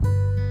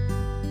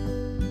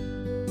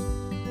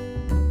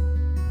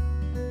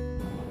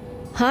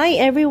Hi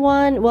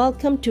everyone,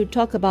 welcome to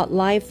Talk About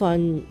Life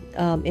on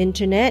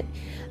internet,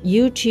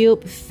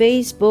 YouTube,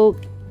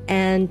 Facebook,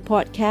 and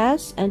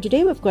podcasts. And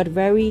today we've got a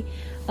very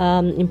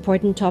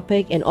important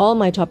topic, and all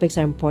my topics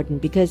are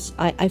important because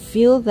I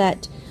feel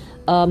that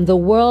the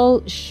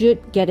world should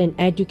get an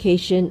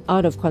education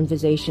out of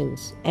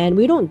conversations, and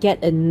we don't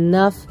get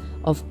enough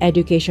of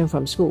education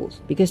from schools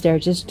because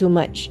there's just too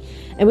much,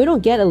 and we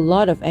don't get a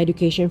lot of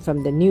education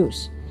from the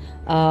news.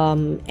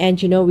 And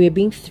we're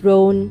being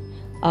thrown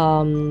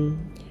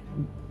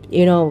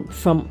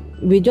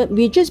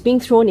we're just being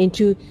thrown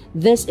into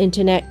this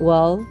internet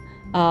world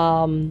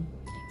from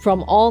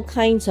all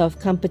kinds of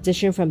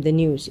competition from the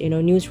news.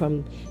 News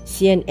from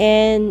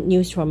CNN,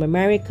 news from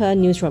America,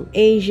 news from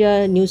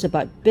Asia, news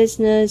about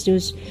business,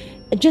 news,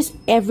 just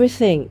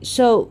everything.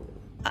 So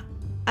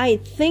I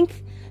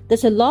think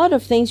there's a lot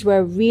of things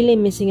we're really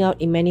missing out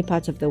in many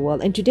parts of the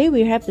world. And today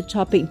we have the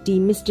topic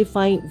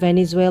demystifying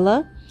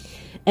Venezuela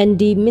and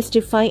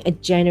demystifying a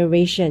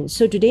generation.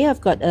 So today I've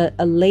got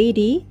a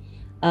lady,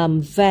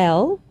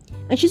 Val,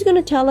 and she's going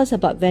to tell us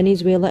about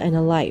Venezuela and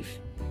her life.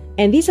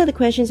 And these are the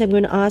questions I'm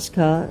going to ask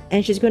her,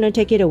 and she's going to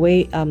take it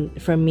away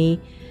from me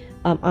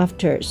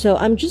after. So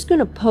I'm just going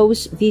to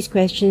pose these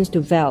questions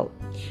to Val.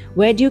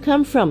 Where do you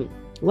come from?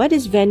 What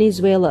is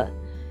Venezuela?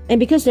 And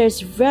because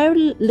there's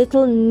very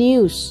little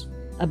news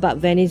about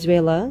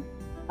Venezuela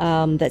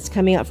that's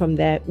coming out from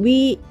there,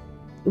 we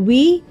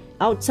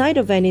outside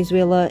of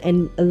Venezuela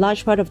and a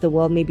large part of the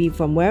world, maybe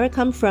from where I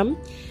come from,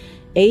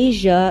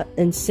 Asia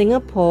and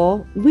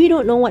Singapore, we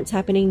don't know what's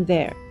happening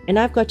there. And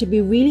I've got to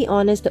be really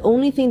honest, the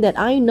only thing that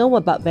I know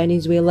about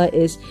Venezuela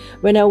is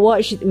when I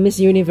watch Miss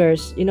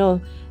Universe.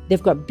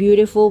 They've got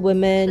beautiful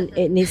women,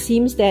 and it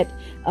seems that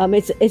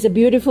it's a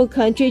beautiful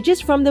country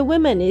just from the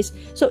women. Is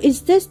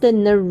this the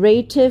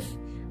narrative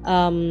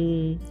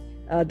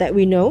that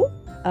we know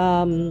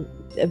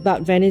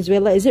about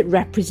Venezuela? Is it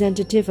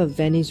representative of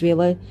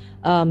Venezuela?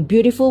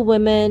 Beautiful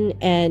women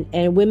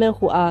and women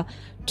who are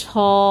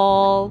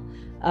tall,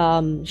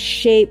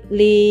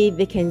 shapely,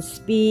 they can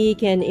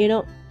speak, and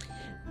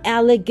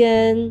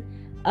elegant.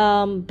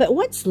 But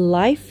what's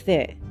life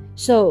there?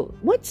 So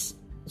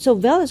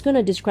Val is going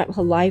to describe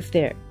her life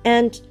there.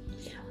 And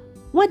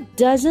what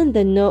doesn't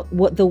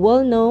the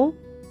world know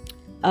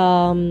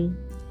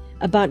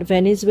about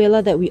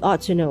Venezuela that we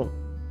ought to know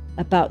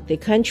about the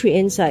country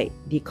inside,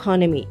 the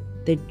economy,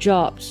 the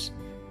jobs,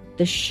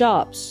 the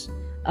shops,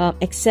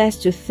 access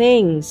to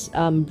things,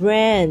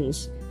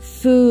 brands,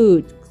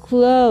 food,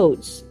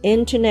 clothes,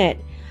 internet,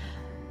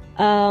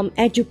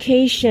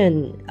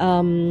 education,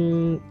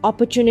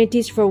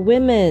 opportunities for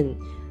women.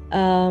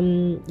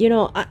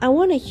 I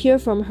want to hear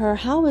from her.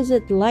 How is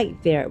it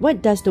like there?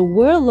 What does the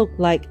world look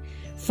like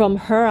from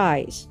her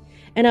eyes?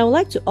 And I would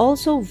like to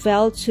also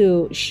Val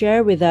to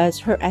share with us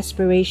her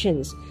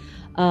aspirations.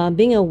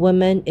 Being a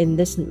woman in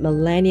this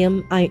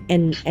millennium,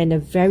 and a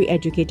very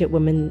educated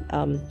woman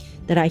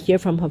that I hear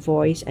from her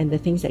voice and the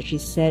things that she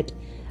said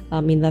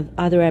in the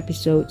other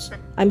episodes,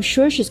 I'm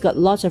sure she's got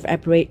lots of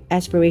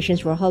aspirations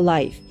for her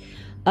life.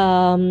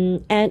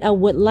 And I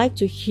would like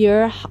to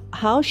hear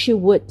how she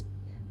would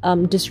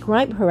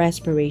describe her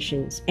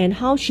aspirations and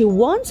how she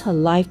wants her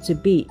life to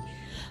be.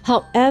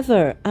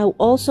 However, I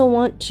also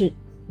want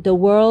the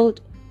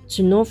world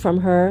to know from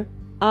her,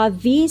 are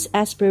these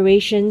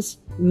aspirations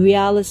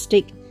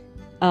realistic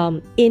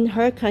in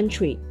her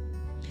country?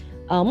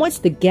 What's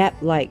the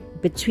gap like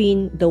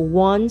between the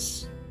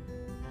wants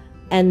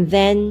and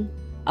then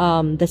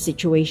the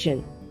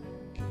situation?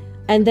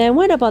 And then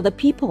what about the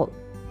people?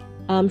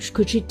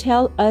 Could she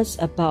tell us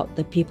about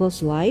the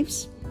people's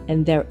lives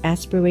and their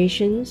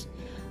aspirations?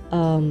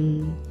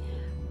 Do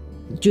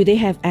they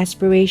have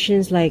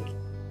aspirations like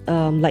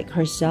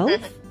herself?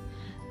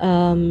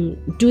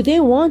 Do they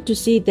want to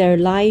see their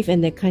life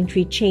and their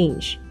country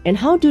change? And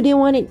how do they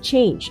want it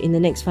change in the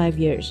next 5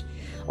 years?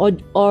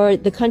 Or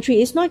the country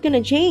is not going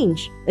to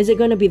change? Is it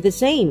going to be the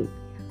same?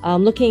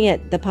 Looking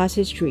at the past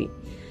history.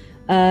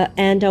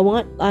 And I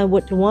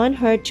would want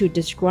her to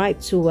describe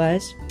to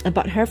us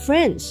about her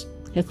friends,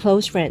 her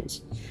close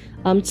friends.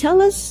 Tell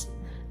us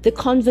the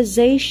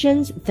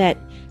conversations that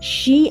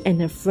she and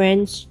her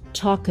friends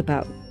talk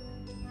about.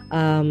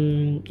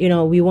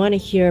 We want to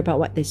hear about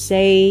what they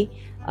say,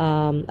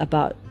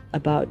 about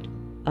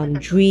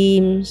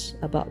dreams,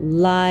 about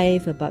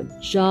life, about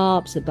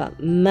jobs, about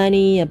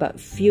money, about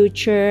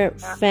future,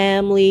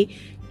 family,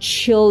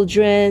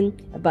 children,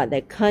 about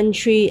their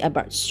country,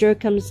 about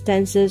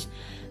circumstances.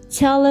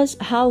 Tell us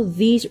how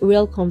these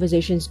real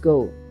conversations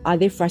go. Are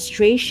there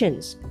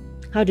frustrations?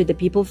 How do the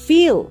people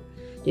feel?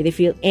 Do they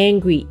feel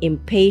angry,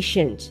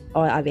 impatient,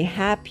 or are they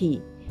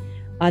happy?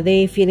 Are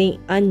they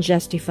feeling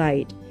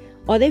unjustified?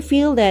 Or they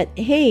feel that,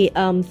 hey,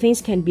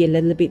 things can be a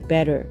little bit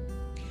better?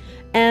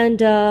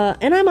 And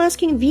I'm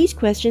asking these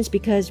questions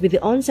because with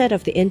the onset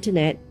of the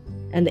internet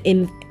and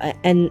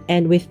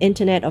with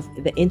internet of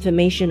the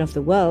information of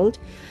the world,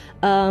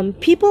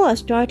 people are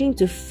starting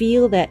to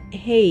feel that,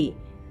 hey,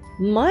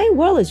 my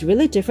world is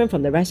really different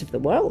from the rest of the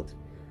world.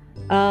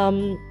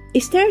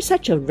 Is there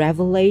such a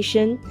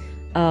revelation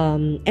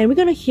And we're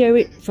going to hear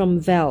it from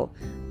Val.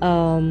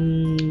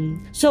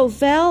 So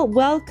Val,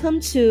 welcome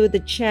to the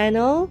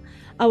channel.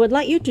 I would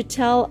like you to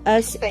tell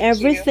us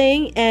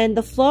everything, and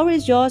the floor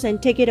is yours, and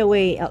take it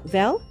away,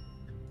 Val.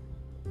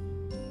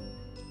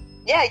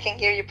 Yeah, I can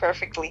hear you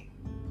perfectly.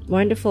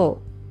 Wonderful.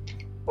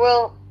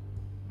 Well,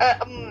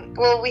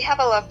 we have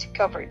a lot to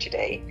cover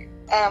today.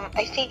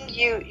 I think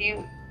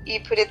you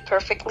put it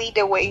perfectly,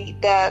 the way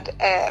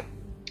that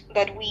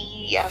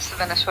we as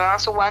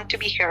Venezuelans want to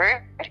be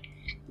heard.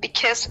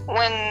 Because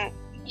when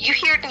you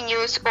hear the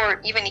news, or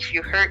even if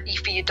you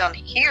don't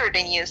hear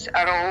the news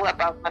at all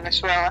about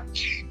Venezuela,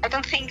 I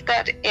don't think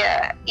that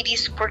it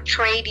is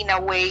portrayed in a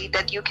way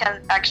that you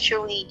can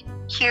actually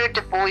hear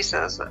the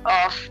voices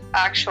of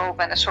actual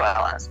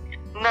Venezuelans.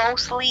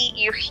 Mostly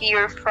you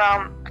hear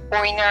from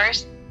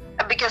foreigners,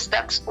 because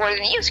that's where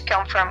the news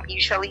come from,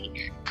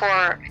 usually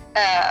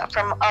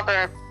from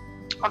other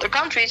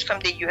countries, from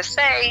the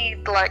USA,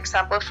 for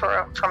example,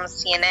 from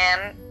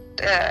CNN,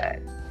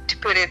 to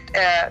put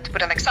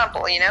an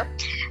example,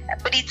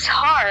 but it's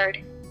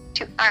hard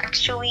to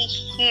actually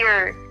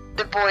hear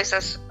the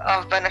voices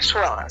of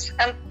Venezuelans,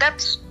 and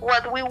that's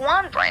what we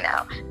want right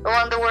now. We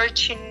want the world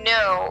to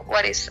know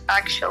what is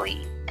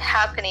actually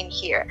happening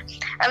here.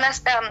 And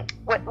as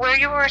where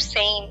you were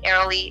saying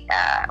early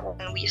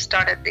when we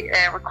started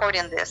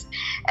recording this,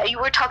 you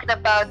were talking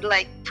about,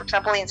 like, for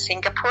example, in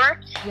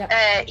Singapore,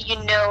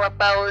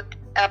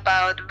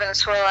 about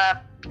Venezuela,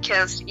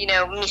 because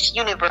Miss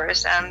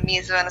Universe and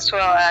Miss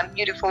Venezuela and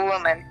Beautiful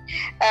Woman,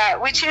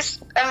 which is,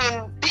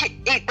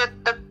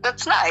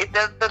 that's nice.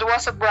 That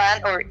was a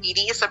brand, or it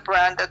is a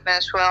brand that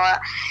Venezuela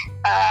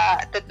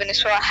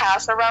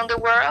has around the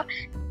world,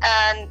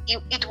 and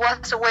it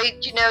was a way,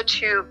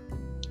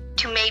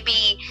 to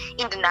maybe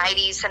in the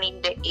 90s and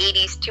in the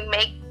 80s to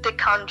make the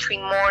country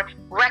more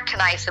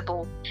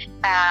recognizable,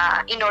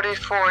 in order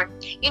for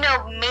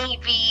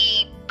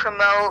maybe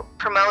promote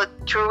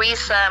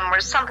tourism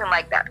or something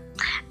like that.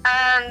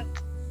 And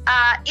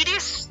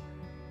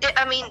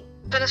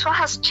Venezuela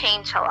has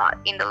changed a lot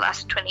in the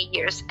last 20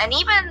 years, and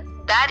even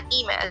that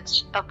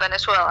image of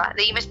Venezuela,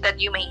 the image that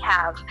you may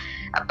have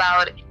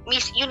about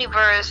Miss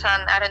Universe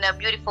and, I don't know,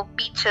 beautiful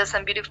beaches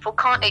and a beautiful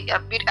country,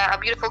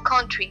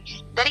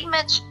 that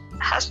image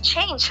has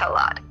changed a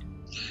lot.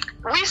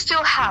 We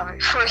still have,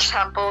 for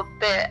example,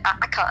 the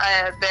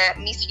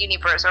Miss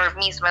Universe or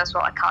Miss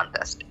Venezuela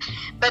contest,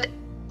 but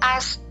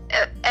as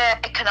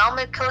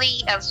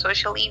economically and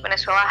socially,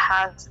 Venezuela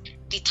has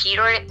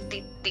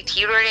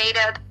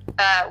deteriorated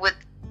with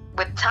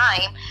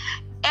time.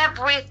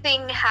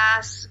 Everything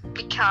has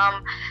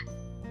become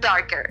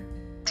darker,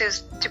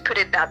 to put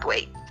it that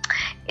way.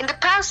 In the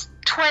past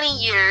 20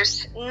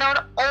 years,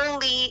 not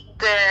only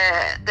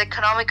the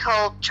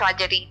economical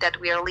tragedy that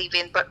we are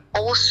living, but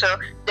also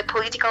the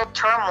political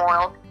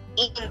turmoil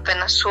in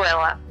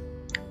Venezuela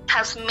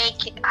has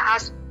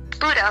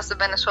put us,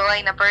 Venezuela,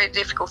 in a very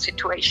difficult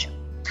situation.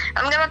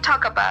 I'm going to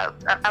talk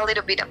about a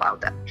little bit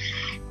about that.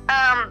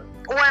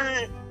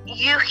 When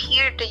you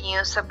hear the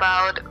news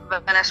about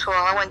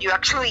Venezuela,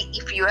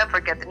 if you ever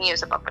get the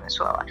news about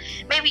Venezuela,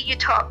 maybe you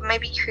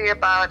hear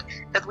about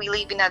that we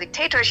live in a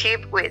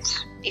dictatorship,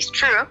 which is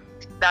true.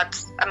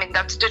 That's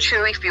the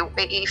truth.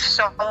 If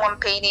someone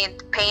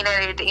painted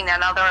it in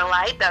another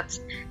light,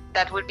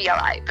 that would be a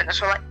lie.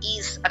 Venezuela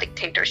is a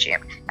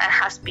dictatorship and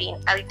has been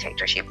a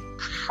dictatorship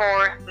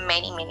for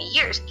many, many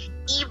years,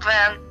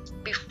 even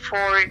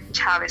before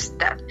Chavez's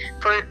death.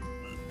 For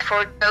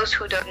those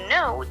who don't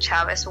know,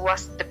 Chavez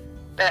was the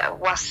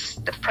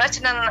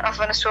president of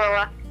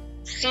Venezuela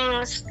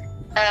since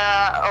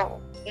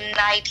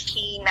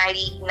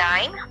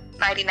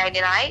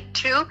 1999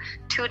 to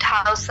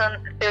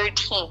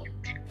 2013,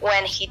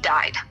 when he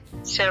died.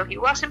 So he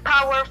was in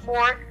power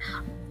for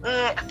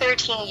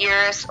 13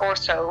 years or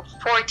so,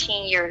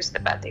 14 years,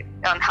 depending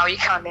on how you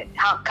count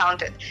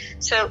it.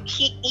 So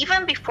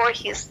even before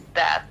his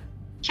death,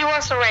 he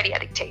was already a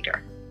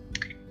dictator.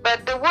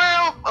 But the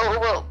world,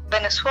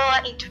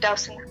 Venezuela in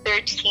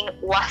 2013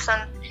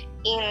 wasn't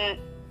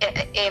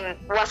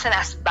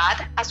as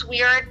bad as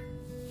we are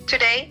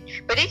today,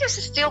 but it is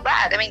still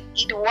bad.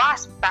 It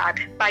was bad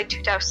by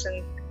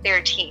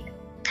 2013.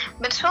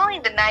 Venezuela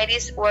in the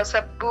 90s was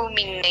a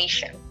booming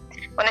nation.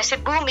 When I say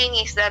booming,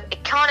 is that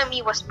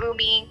economy was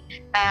booming.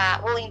 In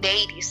the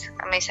 80s,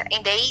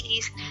 in the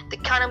 80s, the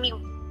economy.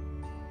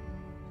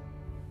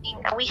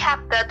 And we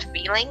have that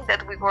feeling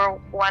that we were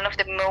one of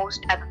the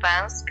most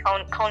advanced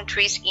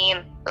countries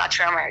in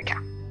Latin America,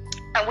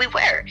 and we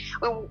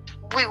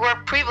were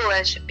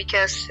privileged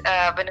because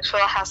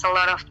Venezuela has a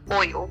lot of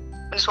oil.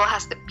 Venezuela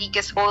has the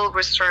biggest oil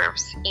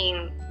reserves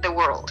in the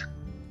world,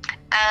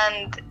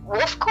 and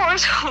of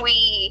course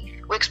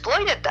we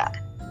exploited that.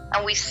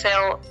 and we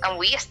still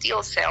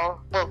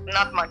sell, well,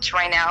 not much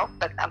right now,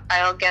 but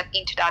I'll get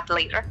into that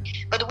later,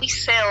 but we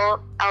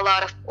sell a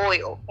lot of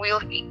oil.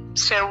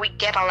 So we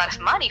get a lot of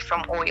money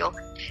from oil,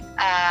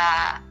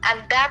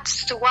 and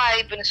that's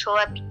why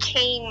Venezuela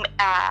became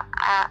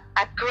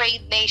a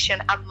great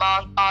nation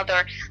among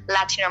other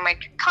Latin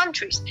American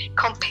countries,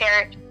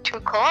 compared to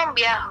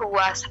Colombia, who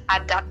was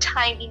at that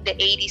time in the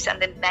 80s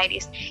and the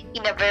 90s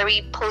in a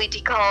very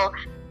political,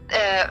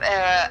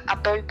 a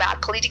very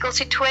bad political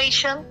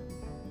situation.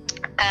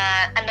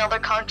 And other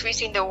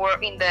countries in the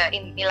world, in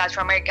Latin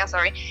America,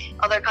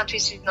 other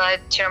countries in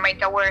Latin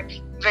America were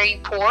very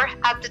poor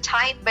at the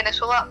time.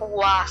 Venezuela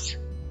was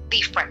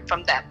different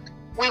from them.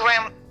 We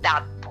weren't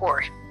that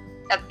poor.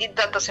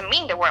 That doesn't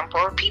mean there weren't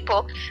poor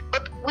people,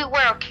 but we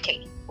were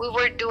okay. We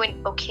were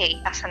doing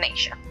okay as a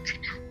nation.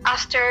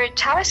 After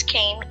Chavez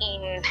came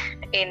in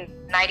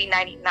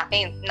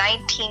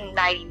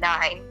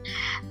 1999,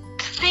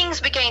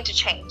 things began to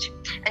change.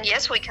 And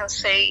yes, we can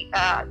say,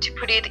 to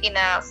put it in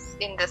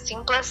the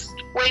simplest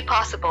way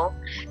possible,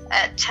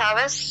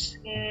 Chavez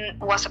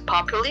was a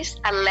populist,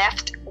 a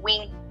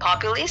left-wing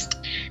populist,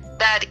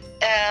 that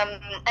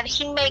and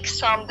he makes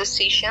some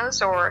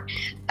decisions, or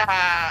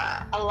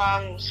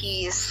along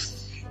the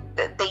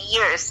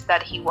years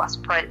that he was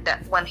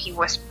when he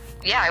was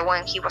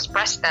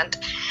president,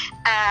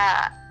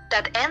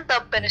 that end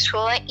up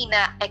Venezuela in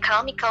an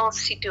economic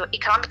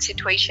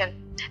situation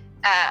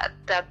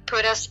that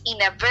put us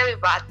in a very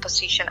bad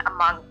position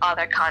among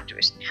other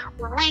countries.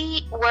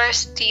 We were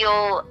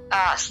still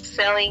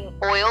selling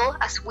oil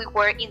as we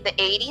were in the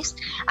 80s,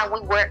 and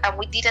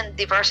we didn't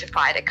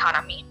diversify the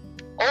economy.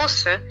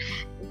 Also,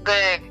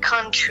 the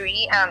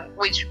country,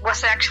 which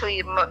was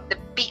actually the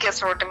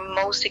biggest or the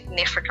most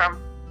significant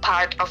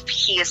part of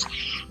his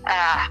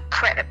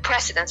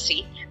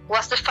presidency,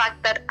 was the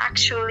fact that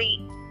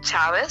actually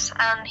Chavez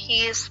and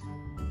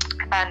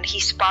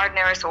his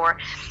partners, or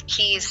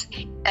his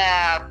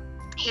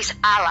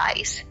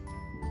allies,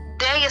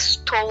 they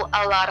stole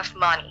a lot of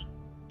money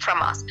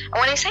from us. And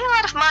when I say a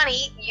lot of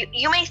money,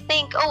 you may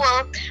think, oh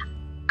well,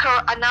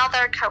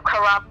 another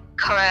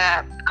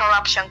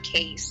corruption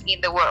case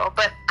in the world,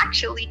 but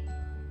actually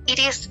it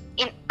is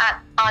in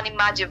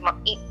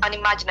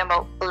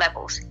unimaginable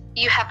levels.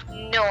 You have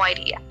no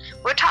idea.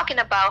 We're talking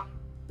about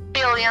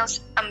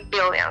billions and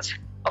billions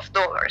of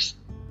dollars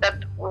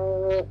that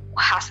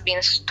has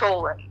been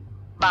stolen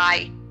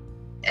by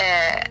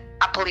a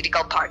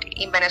political party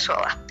in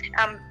Venezuela.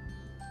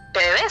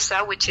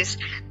 PDVSA, which is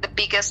the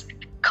biggest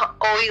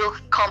oil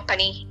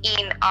company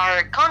in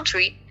our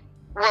country,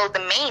 well, the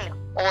main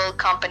oil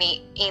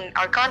company in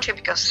our country,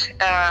 because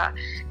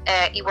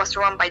it was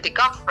run by the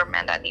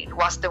government, and it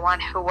was the one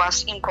who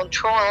was in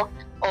control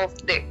of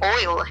the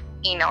oil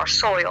in our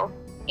soil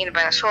in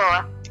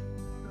Venezuela.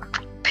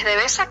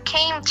 PDVSA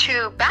came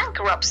to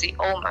bankruptcy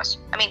almost.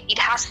 I mean, it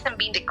hasn't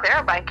been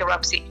declared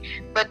bankruptcy,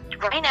 but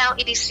right now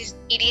it is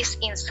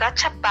in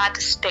such a bad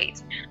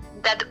state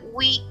that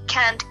we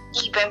can't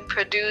even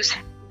produce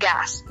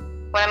gas.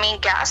 What I mean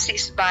gas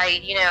is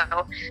by,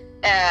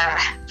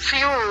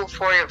 fuel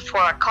for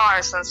our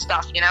cars and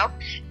stuff,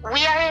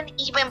 We aren't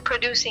even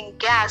producing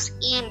gas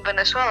in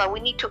Venezuela.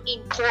 We need to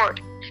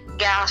import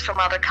gas from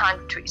other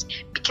countries,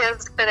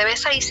 because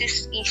PDVSA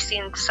is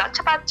in such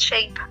a bad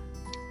shape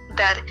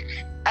that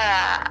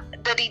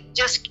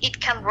it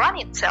can run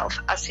itself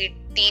as it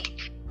did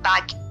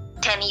back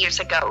 10 years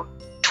ago,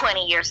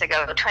 20 years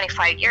ago,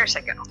 25 years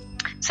ago.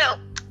 So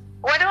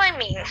what do I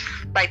mean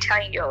by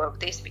telling you all of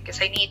this? Because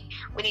we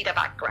need a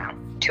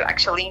background to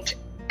actually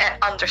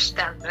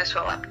understand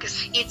Venezuela,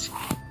 because it's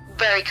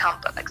very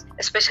complex,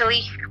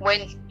 especially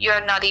when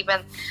you're not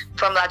even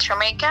from Latin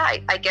America.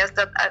 I guess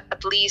that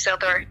at least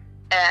other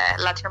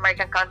Latin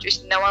American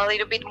countries know a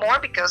little bit more,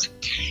 because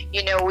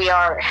we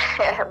are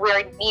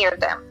near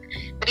them.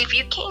 But if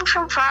you came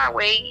from far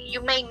away,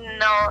 you may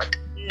not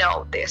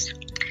know this.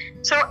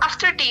 So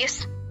after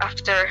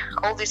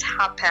all this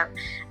happened,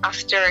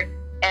 after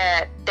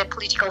the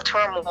political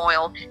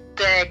turmoil,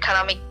 the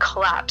economic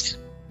collapse,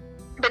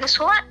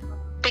 Venezuela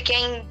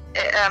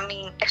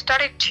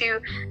started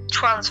to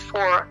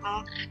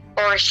transform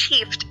or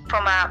shift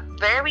from a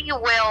very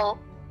well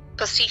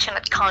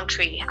positioned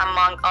country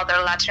among other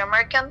Latin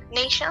American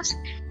nations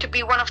to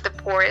be one of the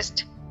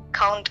poorest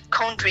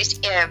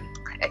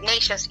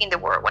nations in the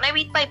world. When I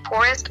mean by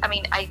poorest,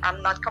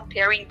 I'm not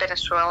comparing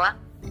Venezuela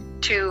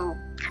to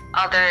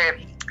other,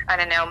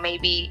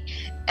 maybe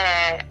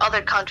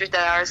other countries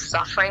that are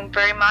suffering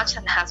very much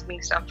and has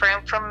been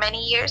suffering for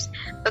many years.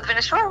 But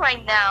Venezuela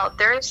right now,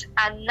 there's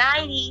a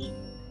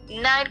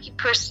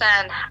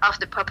 90% of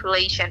the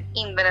population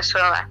in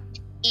Venezuela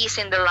is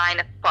in the line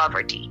of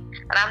poverty.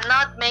 And I'm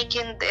not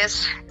making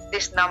these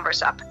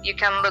numbers up. You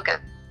can look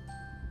at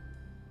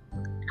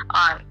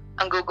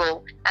on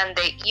Google, and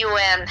the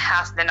UN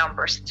has the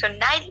numbers. So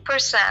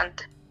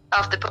 90%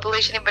 of the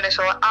population in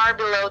Venezuela are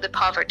below the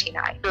poverty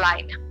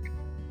line.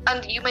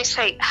 And you may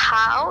say,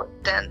 how?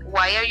 Then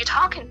why are you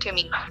talking to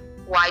me?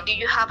 Why do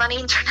you have an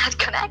internet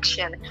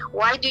connection?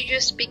 Why do you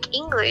speak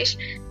English?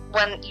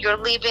 when you're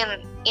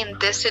living in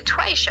this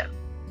situation.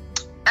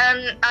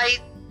 And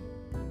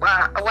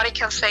what I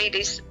can say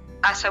is,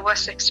 as I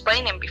was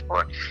explaining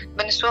before,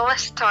 Venezuela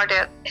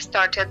started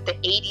the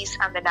 80s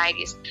and the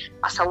 90s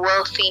as a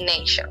wealthy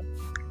nation.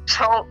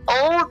 So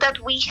all that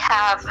we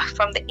have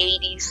from the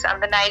 80s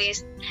and the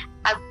 90s,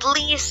 at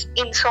least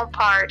in some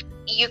part,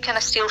 you can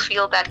still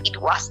feel that it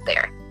was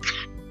there.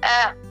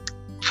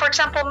 For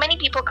example, many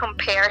people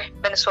compare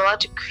Venezuela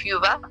to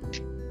Cuba,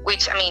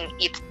 which, I mean,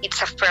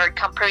 it's a fair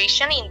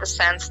comparison in the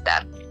sense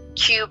that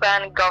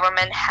Cuban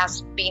government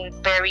has been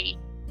very,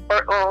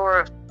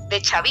 or the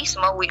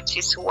Chavismo, which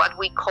is what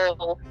we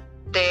call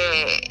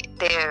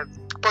the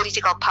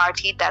political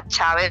party that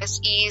Chavez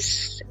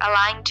is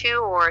aligned to,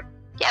 or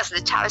yes,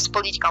 the Chavez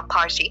political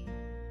party.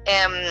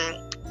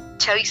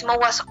 Chavismo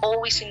was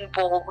always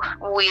involved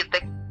with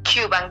the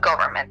Cuban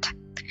government,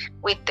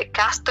 with the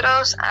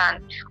Castros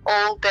and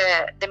all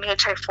the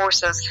military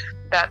forces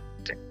that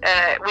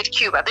with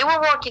Cuba. They were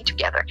working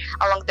together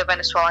along the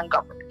Venezuelan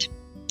government.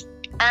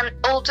 And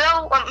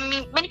although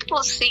many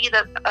people see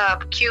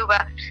that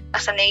Cuba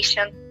as a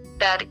nation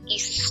that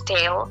is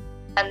stale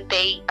and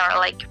they are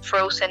like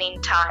frozen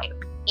in time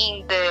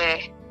in the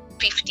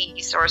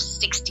 50s or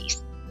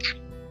 60s.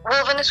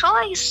 Well,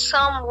 Venezuela is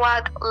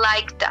somewhat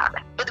like that,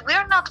 but we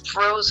are not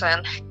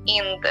frozen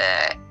in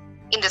the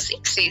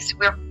 60s.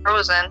 We're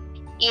frozen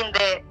in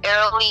the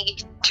early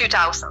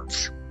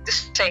 2000s, to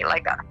say it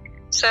like that.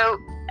 So,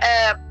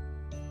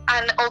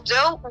 and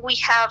although we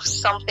have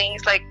some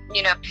things like,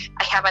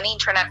 I have an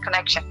internet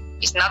connection.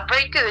 It's not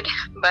very good,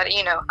 but,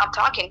 I'm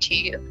talking to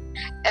you.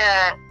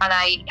 And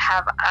I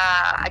have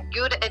a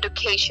good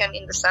education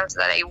in the sense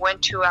that I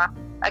went to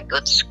a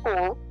good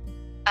school.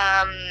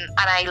 And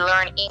I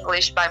learned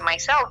English by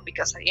myself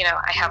because,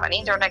 I have an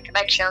internet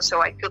connection,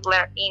 so I could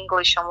learn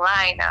English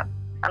online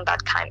and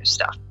that kind of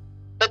stuff.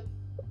 But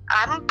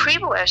I'm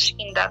privileged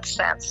in that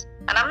sense.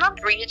 And I'm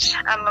not rich.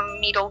 I'm a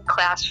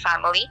middle-class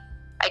family.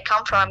 I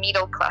come from a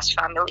middle-class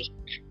family.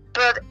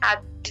 But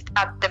at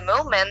the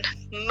moment,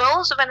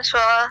 most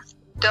Venezuelans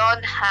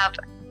don't have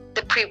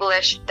the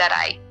privilege that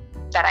I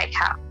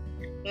have.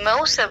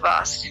 Most of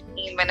us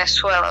in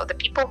Venezuela, the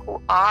people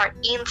who are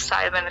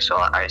inside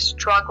Venezuela, are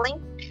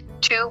struggling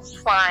to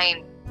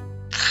find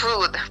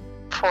food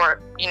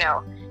for,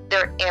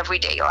 their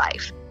everyday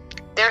life.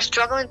 They're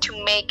struggling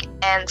to make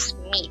ends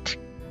meet.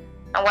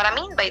 And what I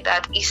mean by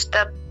that is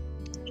that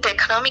the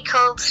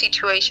economical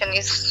situation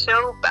is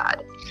so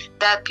bad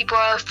that people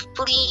are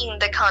fleeing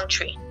the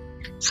country,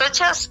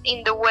 such as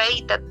in the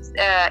way that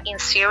in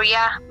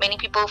Syria, many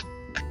people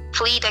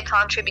flee the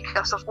country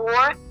because of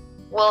war.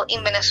 Well,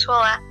 in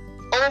Venezuela,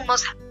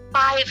 almost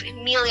 5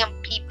 million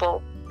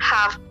people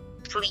have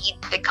fled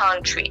the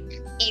country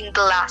in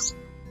the last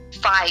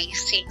 5,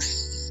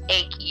 6,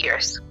 8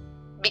 years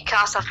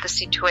because of the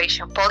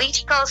situation,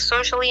 political,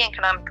 socially,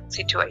 economic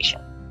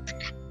situation.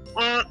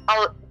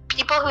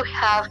 People who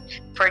have,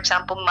 for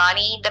example,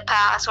 money in the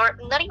past, or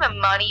not even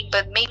money,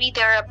 but maybe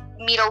they're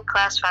a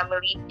middle-class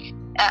family,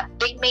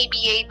 they may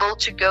be able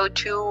to go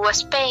to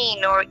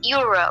Spain or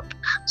Europe.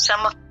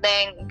 Some of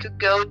them could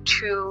go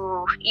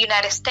to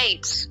United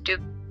States to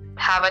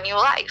have a new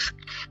life.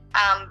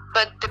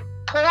 But the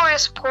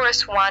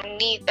poorest one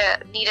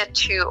needed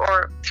to,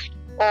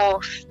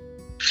 or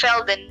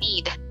felt the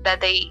need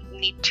that they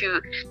need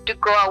to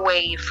go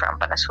away from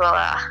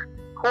Venezuela,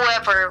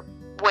 whoever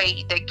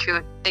way they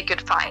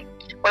could find,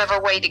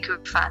 whatever way they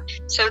could find.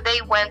 So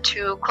they went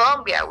to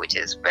Colombia, which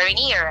is very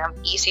near and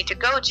easy to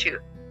go to.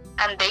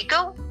 And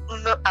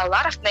a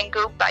lot of them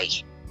go by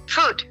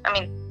foot. I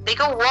mean, they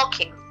go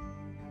walking.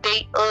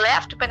 They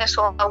left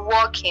Venezuela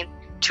walking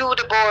to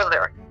the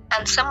border.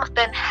 And some of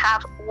them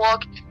have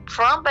walked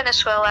from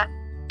Venezuela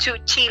to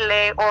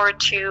Chile or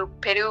to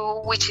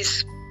Peru, which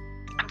is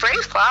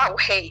very far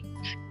away,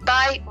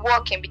 by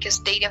walking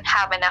because they don't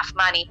have enough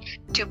money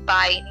to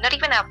buy not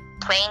even a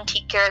plane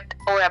ticket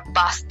or a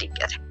bus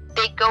ticket.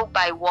 They go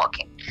by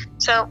walking.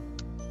 So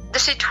the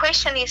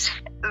situation is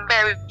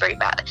very, very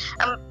bad.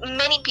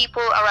 Many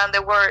people around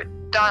the world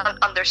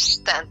don't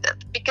understand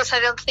it because I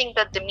don't think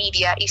that the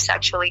media is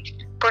actually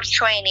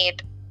portraying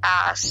it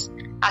as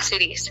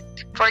it is.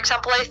 For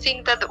example, I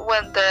think that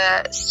when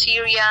the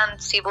Syrian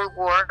civil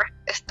war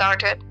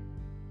started,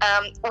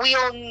 we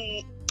all,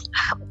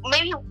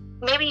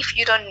 maybe if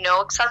you don't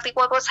know exactly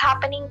what was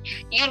happening,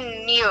 you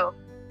knew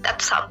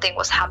that something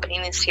was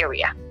happening in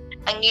Syria,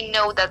 and you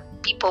know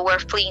that people were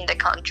fleeing the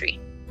country.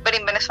 But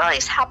in Venezuela,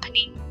 it's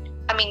happening.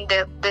 I mean,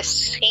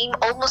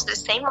 almost the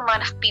same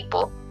amount of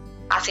people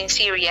as in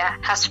Syria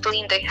has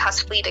fled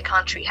the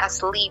country,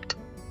 has left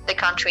the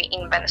country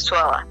in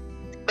Venezuela.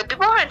 But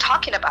people aren't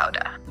talking about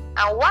that.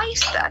 And why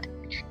is that?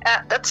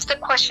 That's the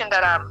question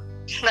that I'm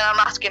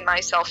asking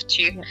myself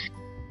too.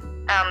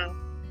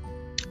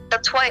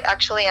 That's why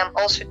actually I'm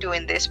also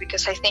doing this,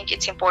 because I think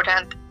it's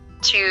important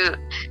to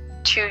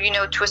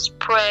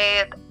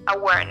spread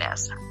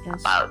awareness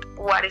about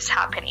what is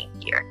happening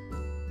here.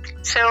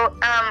 So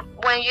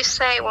when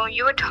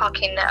you were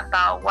talking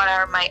about what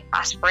are my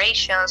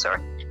aspirations or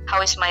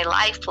how is my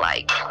life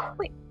like,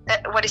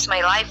 what is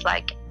my life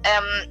like,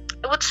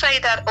 I would say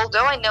that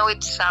although I know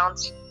it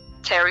sounds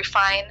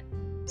terrifying,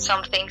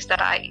 some things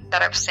that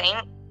I've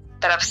said,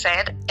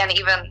 and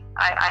even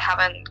I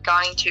haven't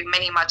gone into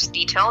much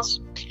details,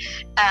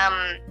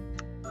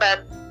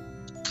 but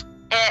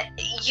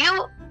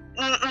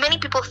many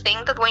people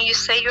think that when you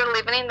say you're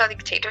living in a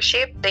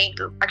dictatorship, they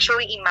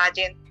actually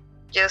imagine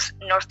just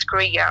North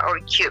Korea or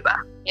Cuba,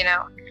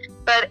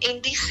 But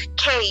in this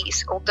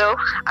case, although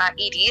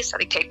it is a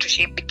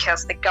dictatorship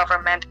because the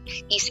government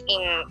is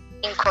in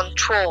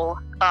control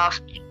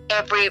of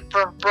every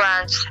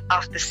branch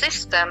of the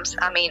systems,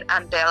 and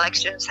the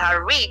elections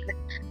are rigged,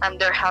 and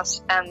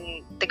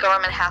the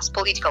government has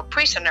political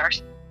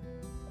prisoners.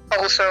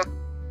 Also,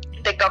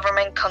 the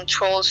government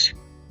controls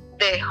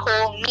the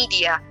whole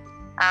media,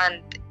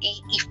 and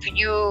if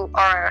you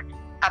are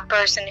a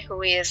person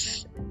who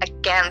is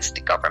against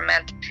the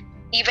government,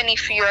 even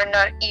if you're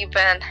not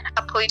even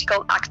a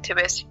political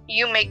activist,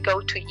 you may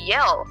go to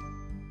jail.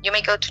 You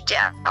may go to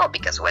jail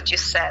because of what you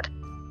said.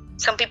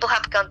 Some people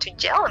have gone to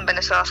jail in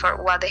Venezuela for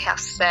what they have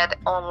said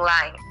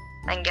online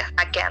and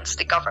against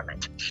the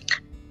government.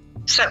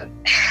 So,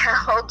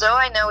 although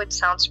I know it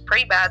sounds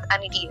pretty bad,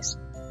 and it is,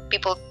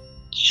 people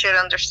should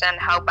understand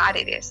how bad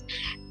it is.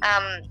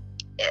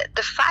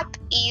 The fact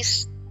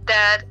is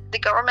that the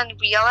government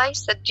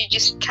realized that you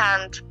just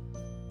can't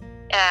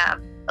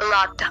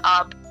lock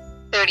up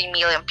 30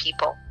 million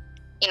people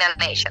in a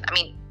nation.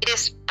 It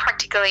is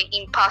practically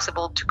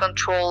impossible to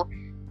control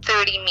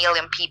 30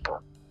 million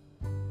people.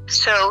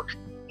 So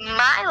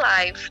my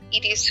life,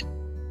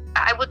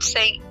 I would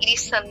say it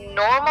is a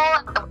normal,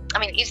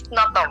 it's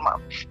not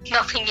normal.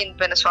 Nothing in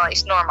Venezuela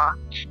is normal.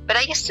 But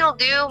I still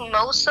do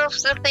most of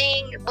the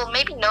thing, well,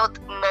 maybe not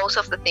most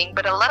of the thing,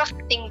 but a lot of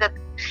the thing that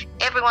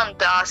everyone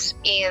does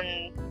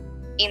in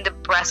the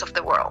rest of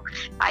the world.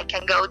 I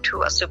can go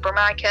to a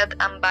supermarket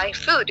and buy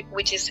food,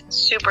 which is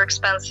super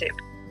expensive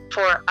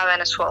for a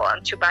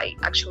Venezuelan to buy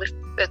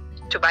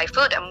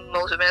food, and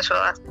most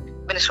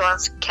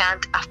Venezuelans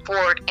can't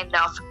afford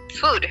enough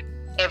food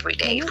every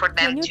day for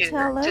them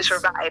to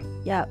survive.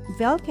 Yeah,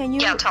 Val, can you?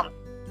 Yeah, tell me.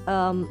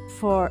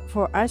 For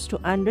us to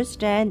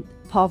understand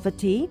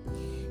poverty,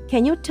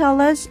 can you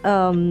tell us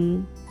a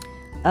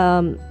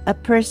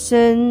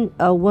person,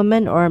 a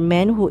woman or a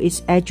man who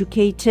is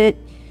educated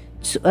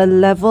to a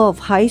level of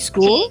high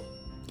school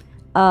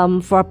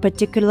for a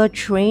particular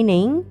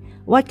training,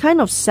 what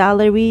kind of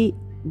salary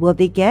will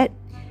they get?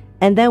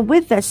 And then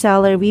with that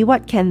salary,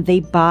 what can they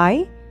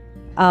buy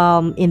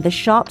in the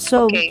shop?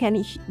 So we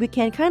can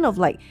kind of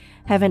like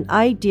have an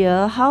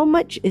idea how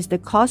much is the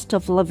cost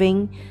of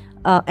living.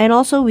 And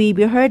also we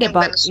heard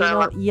about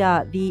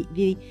Venezuela.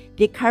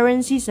 The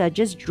currencies are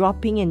just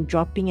dropping and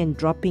dropping and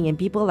dropping, and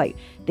people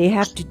they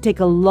have to take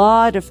a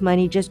lot of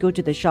money just go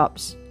to the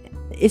shops.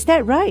 Is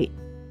that right?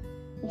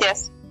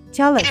 Yes.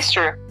 Tell us. It is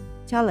true.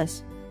 Tell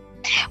us.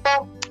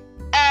 Well,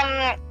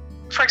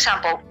 for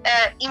example,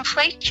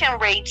 inflation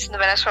rates in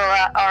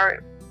Venezuela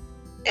are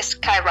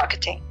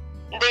skyrocketing.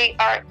 They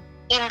are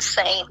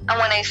insane. And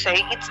when I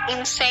say it's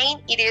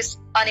insane, it is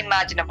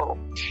unimaginable.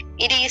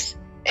 It is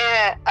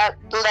at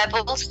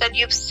levels that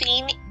you've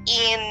seen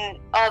in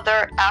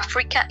other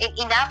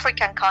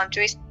African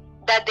countries,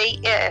 that they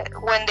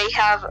when they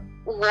have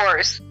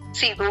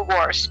civil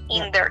wars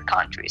in their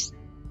countries.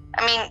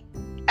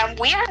 And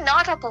we are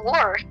not at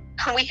war.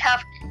 We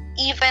have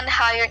even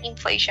higher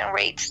inflation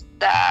rates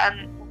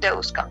than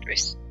those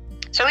countries.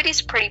 So it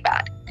is pretty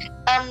bad.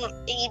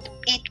 It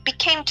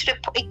came to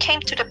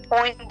the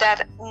point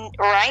that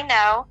right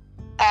now,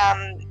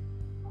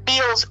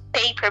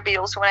 paper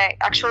bills, when I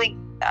actually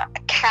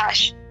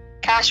cash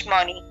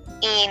money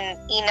in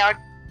our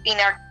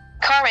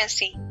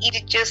currency,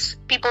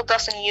 people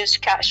doesn't use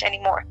cash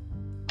anymore,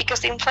 because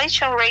the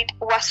inflation rate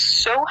was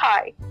so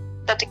high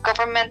that the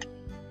government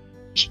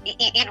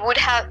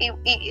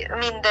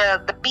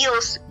the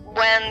bills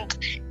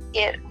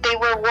they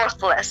were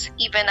worthless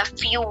even a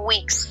few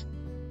weeks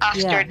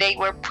after they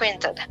were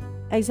printed.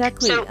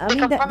 Exactly. So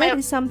that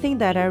is something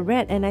that I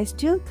read, and I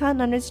still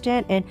can't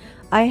understand. And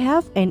I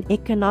have an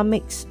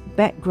economics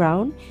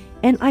background,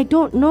 and I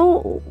don't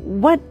know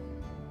what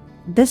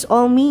this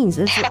all means.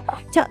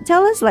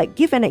 Tell us,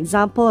 give an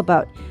example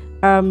about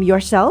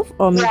yourself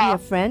or maybe a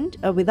friend,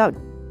 without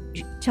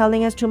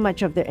telling us too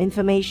much of the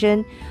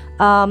information.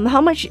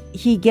 How much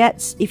he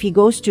gets if he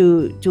goes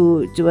to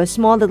a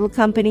small little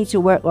company to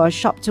work or a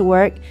shop to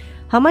work,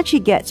 how much he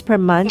gets per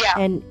month,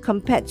 and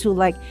compared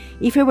to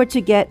if he were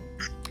to get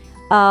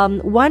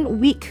 1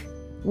 week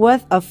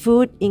worth of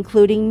food,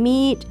 including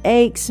meat,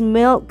 eggs,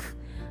 milk,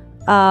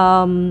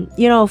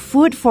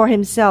 food for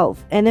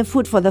himself and then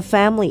food for the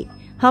family.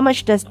 How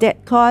much does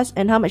that cost,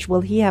 and how much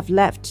will he have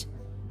left?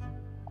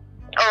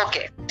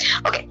 Okay.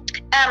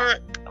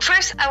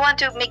 First, I want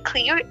to make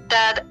clear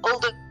that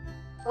although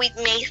we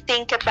may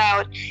think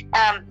about,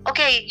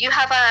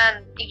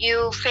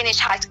 you finish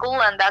high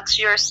school and that's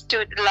your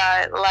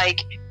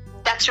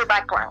that's your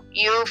background.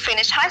 You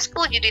finished high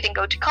school, you didn't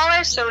go to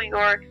college, so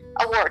you're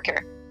a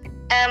worker.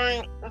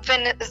 The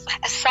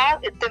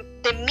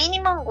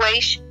minimum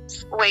wage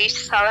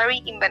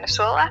salary in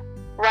Venezuela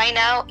right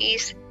now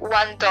is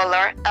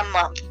 $1 a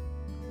month.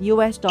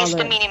 US dollar. Is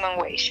the minimum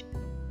wage.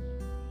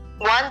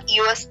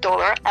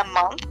 $1 a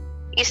month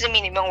is the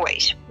minimum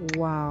wage.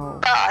 Wow.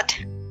 But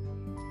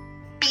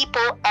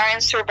people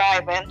aren't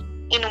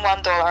surviving in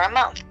 $1 a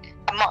month.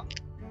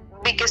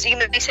 Because you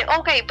may say,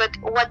 okay, but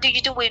what do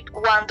you do with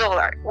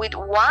 $1? With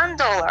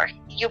 $1,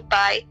 you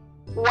buy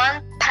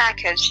one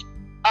package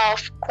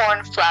of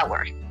corn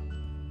flour.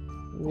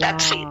 Wow.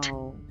 That's it.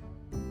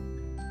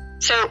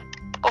 So,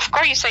 of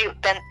course, you say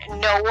then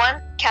no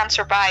one can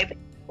survive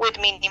with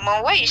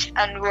minimum wage,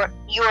 and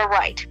you are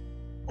right.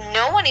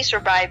 No one is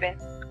surviving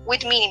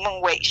with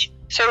minimum wage.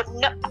 So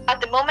at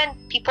the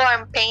moment, people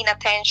aren't paying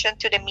attention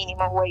to the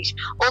minimum wage.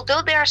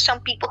 Although there are some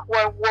people who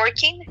are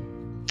working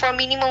for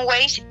minimum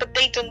wage, but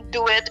they don't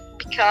do it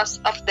because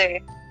of the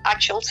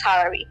actual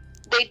salary.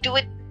 They do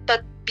it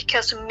but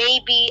because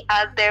maybe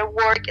at their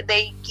work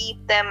they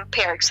give them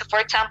perks. So for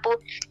example,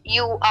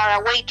 you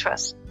are a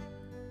waitress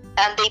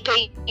and they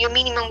pay you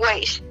minimum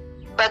wage,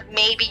 but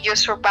maybe you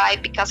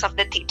survive because of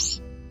the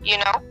tips,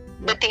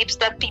 the tips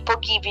that people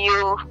give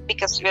you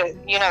because you're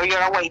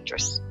a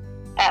waitress,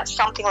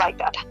 something like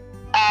that.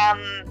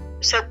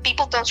 So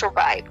people don't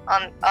survive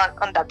on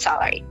that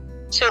salary.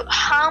 So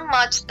how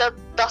much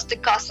does the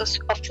cost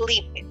of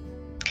living?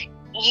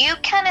 You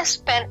can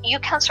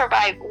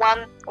survive,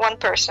 one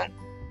person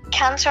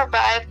can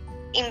survive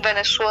in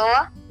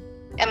Venezuela,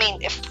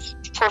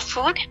 for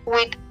food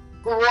with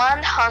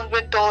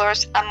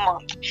 $100 a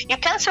month. You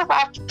can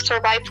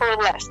survive for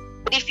less.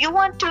 But if you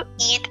want to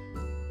eat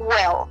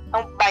well,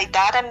 and by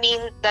that I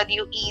mean that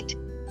you eat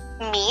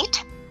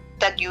meat,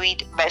 that you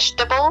eat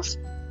vegetables,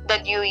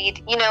 that you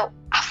eat, a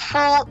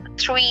full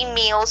 3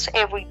 meals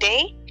every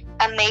day,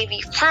 and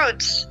maybe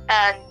fruits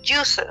and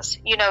juices.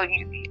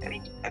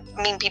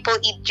 People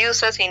eat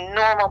juices in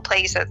normal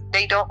places.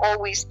 They don't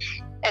always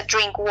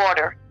drink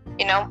water,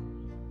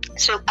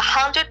 So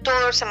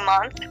 $100 a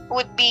month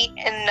would be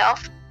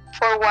enough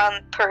for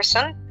one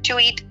person to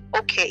eat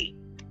okay.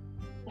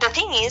 The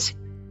thing is,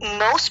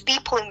 most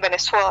people in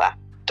Venezuela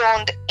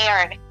don't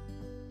earn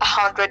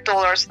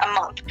 $100 a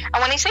month.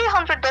 And when I say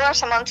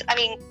 $100 a month,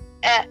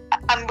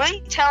 I'm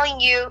really telling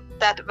you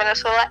that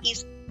Venezuela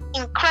is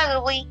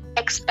incredibly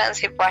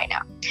expensive right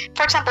now.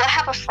 For example, I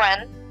have a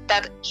friend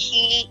that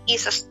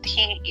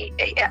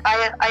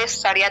I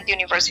study at the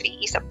university.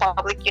 It's a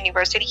public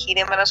university here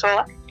in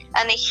Venezuela,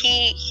 and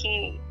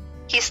he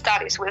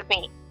studies with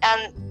me.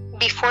 And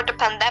before the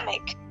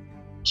pandemic,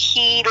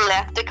 he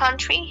left the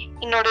country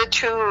in order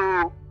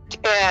to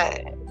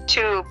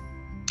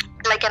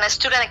like a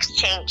student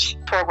exchange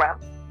program.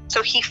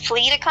 So he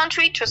fled the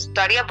country to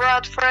study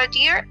abroad for a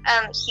year,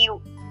 and he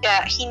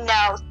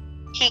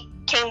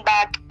came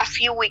back a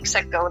few weeks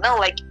ago,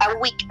 like a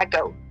week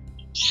ago.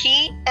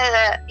 He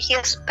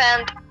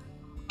spent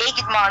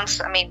 8 months,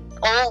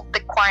 all the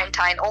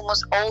quarantine,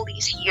 almost all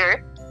this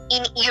year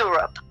in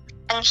Europe,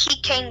 and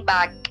he came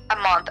back a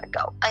month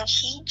ago, and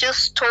he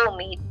just told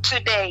me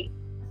today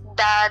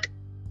that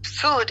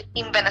food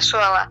in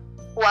Venezuela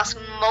was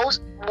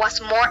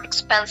more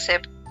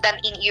expensive than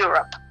in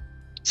Europe.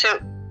 So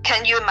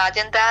can you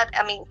imagine that?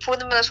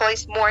 Food in Venezuela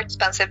is more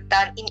expensive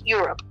than in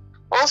Europe.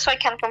 Also, I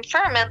can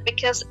confirm it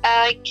because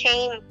I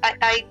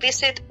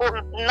visit,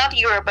 not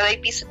Europe, but I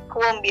visit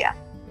Colombia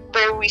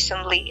very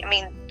recently.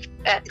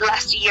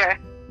 Last year,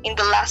 in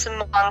the last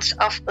months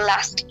of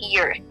last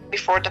year,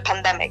 before the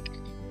pandemic.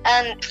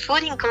 And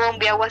food in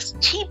Colombia was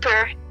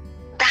cheaper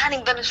than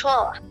in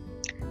Venezuela.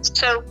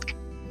 So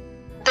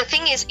the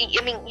thing is,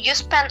 you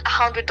spend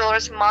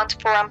 $100 a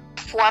month for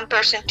one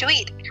person to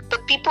eat,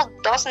 but people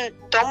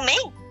don't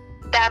make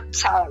that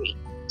salary.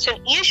 So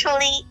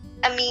usually,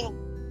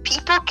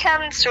 people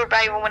can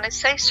survive. When I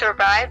say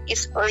survive,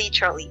 it's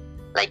literally,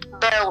 like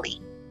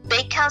barely.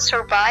 They can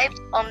survive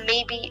on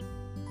maybe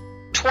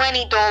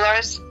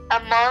 $20 a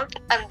month,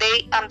 and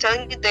I'm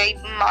telling you, they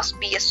must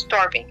be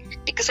starving.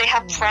 Because I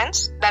have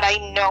friends that I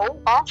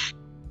know of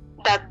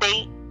that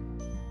they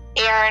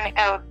earn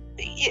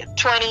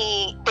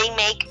they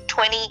make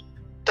 $20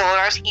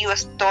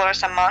 US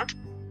dollars a month,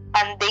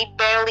 and they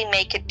barely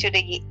make it to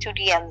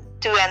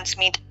ends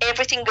meet.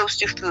 Everything goes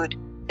to food.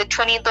 The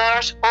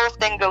 $20, all of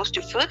them goes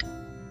to food.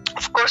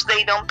 Of course,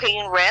 they don't pay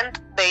in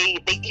rent. They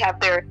have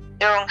their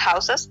own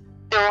houses,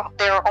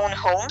 their own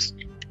homes.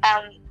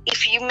 And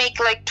if you make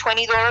like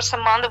 $20 a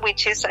month,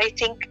 which is, I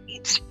think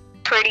it's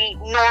pretty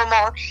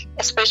normal,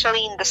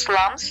 especially in the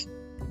slums,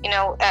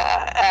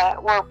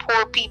 where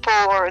poor people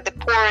or the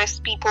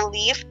poorest people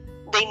live,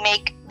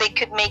 they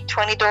could make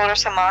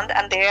 $20 a month,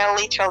 and they are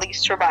literally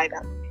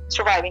surviving.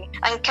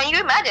 And can you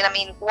imagine?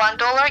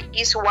 $1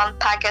 is one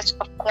package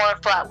of corn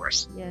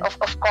flours, yes.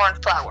 of corn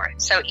flour.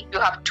 So if you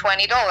have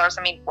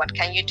 $20, what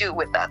can you do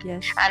with that?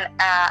 Yes. And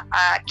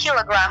a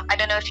kilogram, I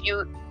don't know if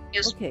you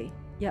use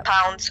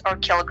pounds or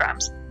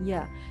kilograms.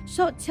 Yeah.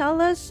 So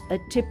tell us a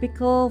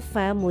typical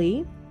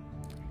family.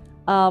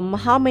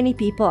 How many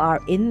people are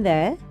in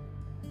there?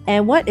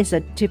 And what is a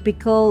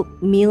typical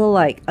meal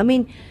like?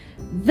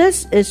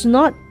 This is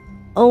not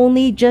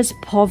only just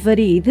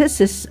poverty. This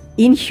is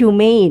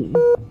inhumane.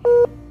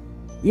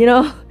 You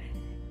know,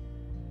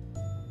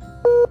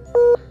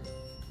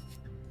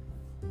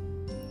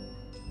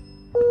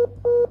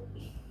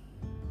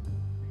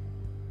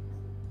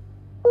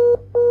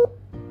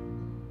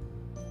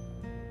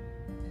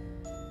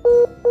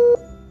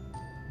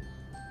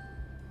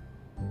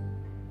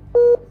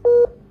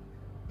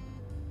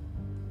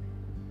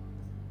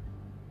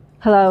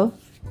 hello.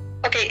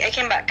 Okay, I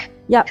came back.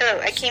 Yeah. Hello,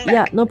 I came back.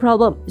 Yeah, no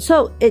problem.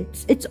 So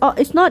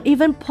it's not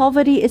even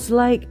poverty. It's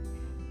like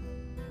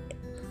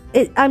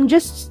I'm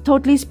just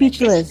totally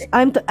speechless.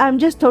 I'm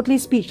just totally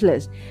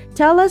speechless.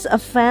 Tell us a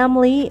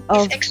family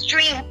of It's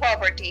extreme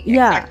poverty.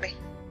 Yeah. Exactly.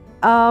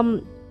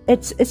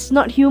 It's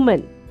not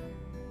human.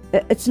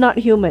 It's not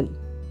human.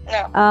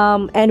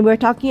 No. And we're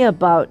talking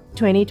about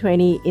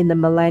 2020 in the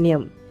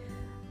millennium.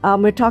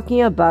 We're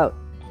talking about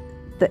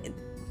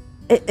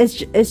it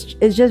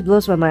just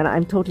blows my mind.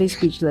 I'm totally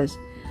speechless.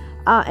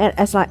 And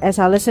as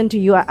I listen to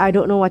you, I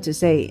don't know what to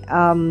say.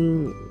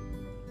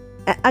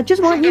 I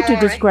just want you to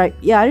describe.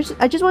 Yeah,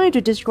 I just want you to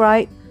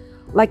describe,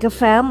 like, a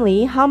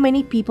family. How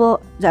many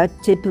people are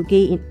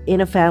typically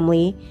in a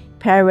family?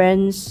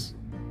 Parents,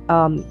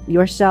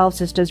 yourself,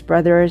 sisters,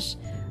 brothers,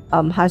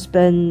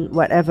 husband,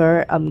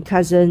 whatever,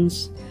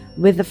 cousins,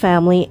 with the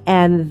family,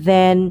 and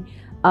then,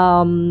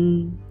 how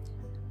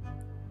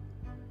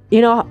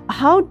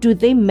do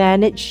they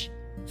manage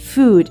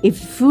food if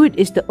food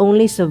is the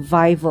only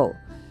survival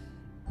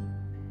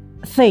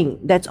thing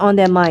that's on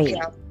their mind?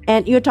 Yeah.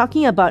 And you're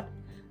talking about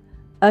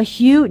a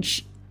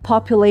huge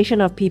population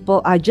of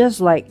people are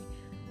just like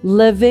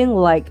living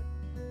like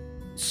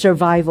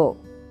survival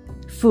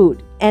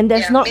food, and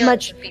there's not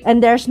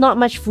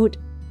much food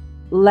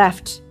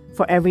left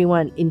for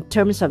everyone in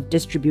terms of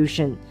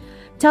distribution.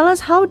 Tell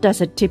us, how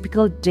does a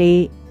typical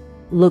day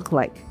look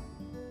like?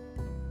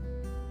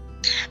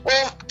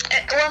 Well,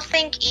 one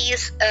thing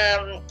is,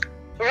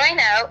 right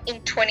now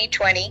in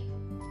 2020,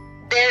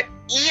 there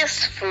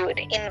is food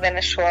in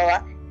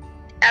Venezuela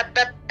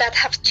that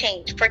have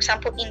changed. For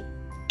example, in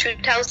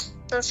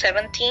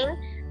 2017,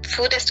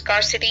 food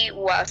scarcity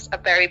was a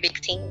very big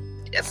thing.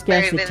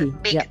 Scarcity,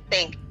 yeah.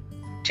 Thing.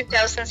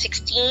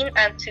 2016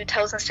 and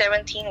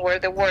 2017 were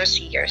the worst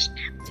years.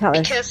 Tell us.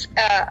 Because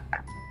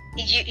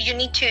you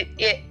need to,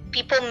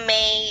 people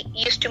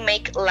used to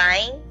make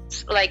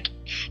lines like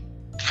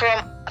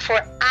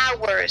for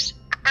hours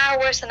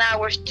and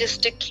hours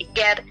just to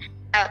get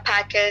a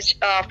package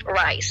of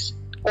rice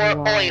or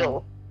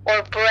oil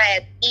or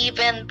bread,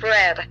 even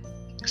bread.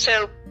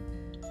 So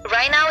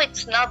right now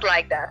it's not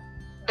like that.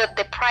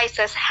 The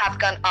prices have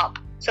gone up.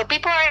 So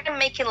people aren't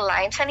making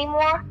lines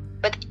anymore,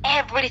 but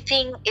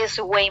everything is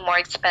way more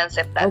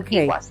expensive than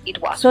it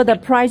was. So the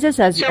prices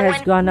has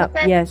gone up.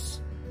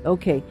 Yes.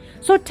 Okay.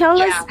 So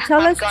tell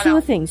us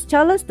two things.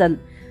 Tell us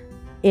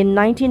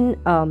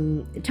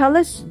tell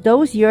us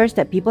those years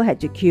that people had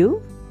to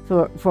queue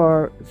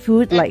for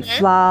food like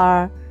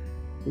flour,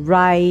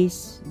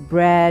 rice,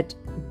 bread,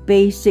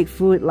 basic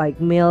food like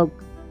milk,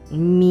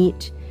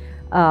 meat,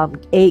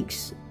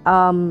 eggs,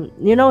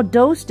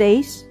 those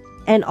days,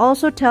 and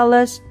also tell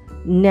us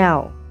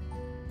now.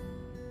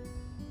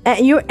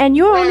 And you're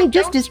only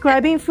just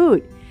describing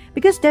food,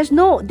 because there's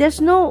no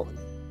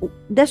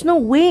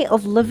way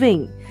of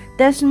living.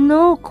 There's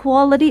no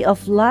quality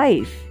of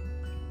life.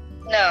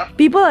 No.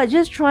 People are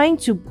just trying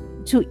to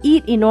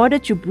eat in order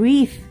to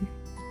breathe,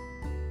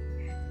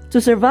 to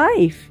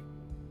survive.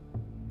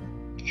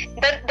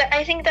 But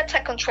I think that's a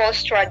control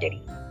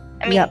strategy.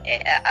 I mean,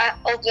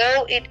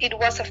 although it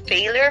was a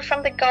failure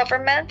from the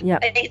government,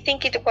 I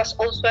think it was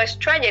also a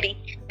strategy,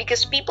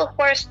 because people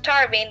who are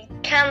starving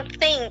can't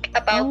think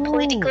about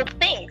political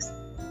things.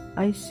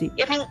 I see.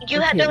 I mean,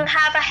 you don't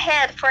have a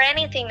head for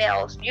anything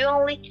else. You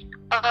only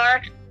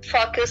are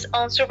focused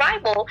on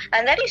survival,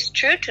 and that is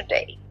true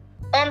today,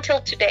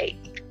 until today.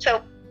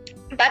 So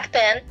back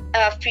then,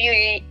 a few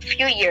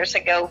years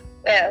ago,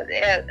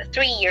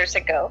 3 years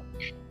ago,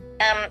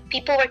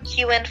 people were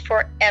queuing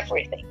for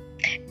everything,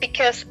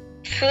 because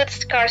food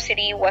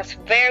scarcity was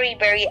very,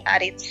 very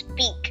at its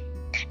peak,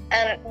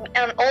 and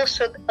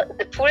also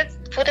the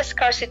food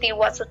scarcity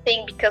was a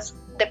thing because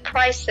the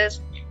prices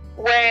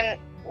weren't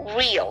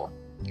real.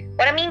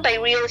 What I mean by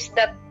real is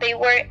that they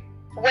were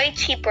way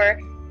cheaper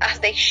as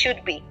they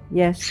should be.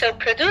 Yes. So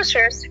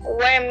producers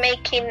were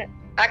making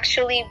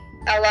actually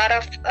a lot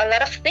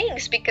of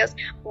things, because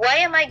why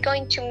am I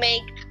going to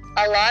make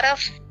a lot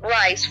of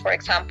rice, for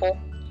example,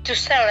 to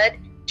sell it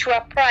to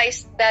a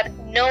price that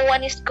no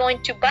one is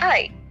going to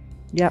buy?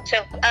 Yeah.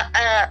 So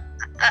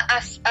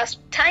as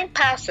time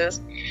passes,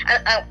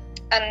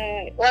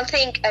 and one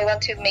thing, I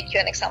want to make you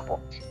an example.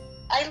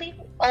 I live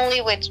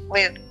only with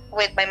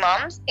my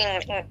mom,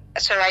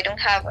 so I don't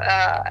have.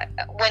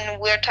 When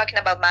we're talking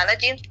about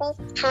managing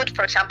food,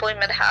 for example, in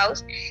my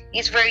house,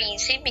 it's very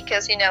easy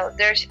because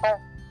there's only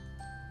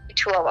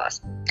two of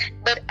us.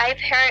 But I've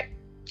heard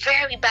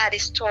very bad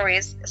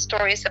stories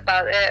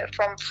about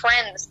from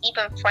friends,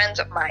 even friends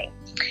of mine.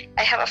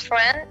 I have a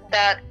friend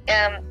that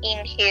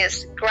in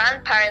his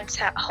grandparents'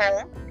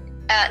 home,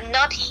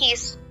 not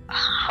his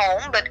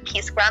home, but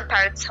his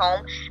grandparents'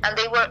 home, and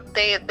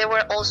they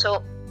were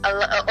also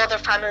other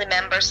family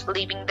members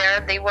living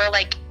there. They were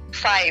like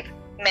 5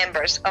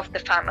 members of the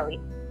family.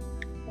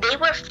 They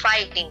were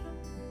fighting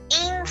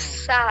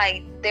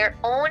inside their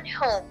own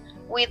home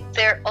with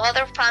their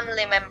other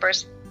family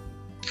members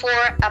for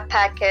a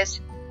package,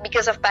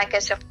 because of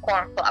package of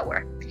corn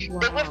flour. Wow.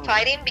 They were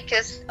fighting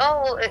because,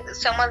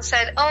 someone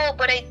said,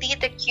 but I did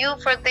the queue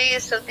for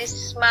this, so this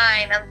is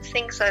mine, and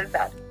things like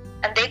that.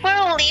 And they were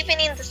all living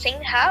in the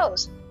same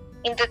house,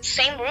 in the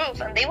same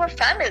roof, and they were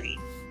family.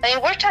 I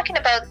mean, we're talking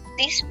about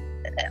this.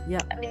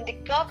 I mean, the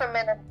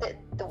government and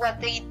what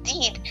they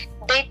did,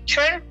 they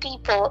turned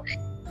people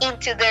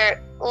into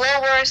their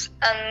lowest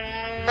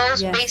and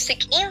most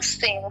basic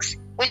instincts,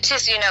 which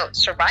is,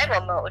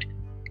 survival mode.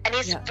 And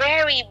it's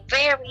very,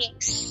 very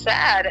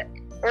sad.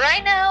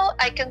 Right now,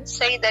 I can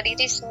say that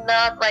it is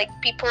not like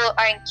people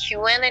aren't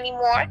queuing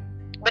anymore,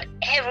 but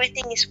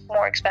everything is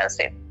more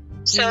expensive.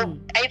 So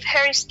I've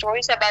heard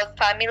stories about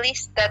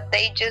families that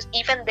they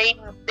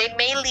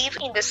may live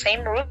in the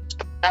same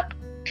rooftop,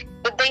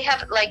 but they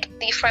have like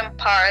different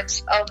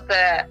parts of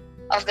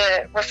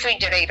the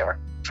refrigerator,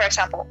 for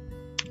example,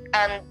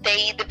 and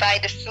they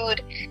divide the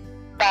food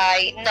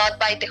not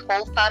by the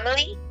whole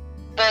family,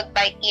 but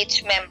by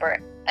each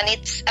member. And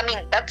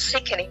that's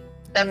sickening.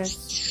 That's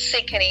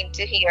sickening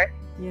to hear.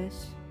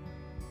 Yes.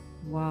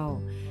 Wow.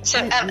 So,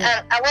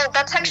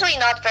 that's actually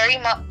not very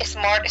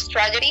smart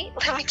strategy,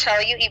 let me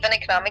tell you, even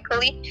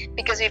economically,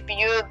 because if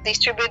you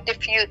distribute the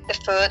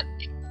food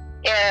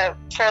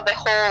for the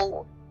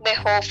whole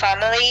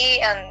family,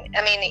 and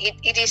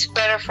it is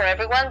better for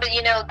everyone. But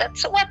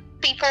that's what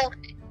people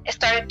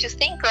started to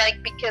think,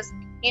 like, because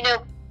they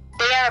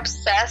are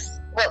obsessed.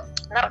 Well,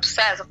 not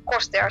obsessed, of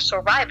course, they are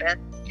surviving,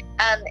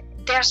 and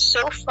they're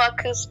so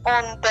focused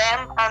on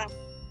them and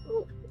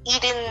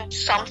eating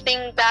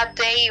something that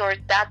day or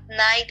that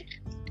night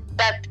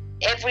that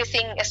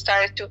everything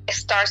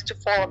starts to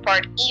fall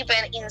apart,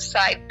 even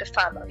inside the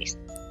families.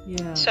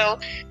 Yeah. So,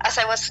 as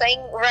I was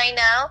saying, right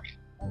now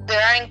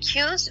there aren't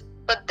queues,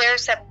 but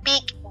there's a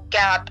big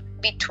gap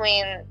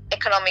between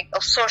economic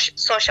or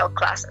social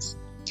classes.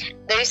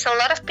 There is a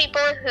lot of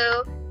people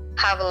who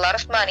have a lot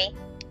of money.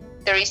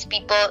 There is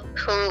people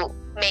who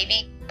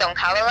maybe don't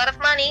have a lot of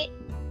money.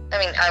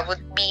 I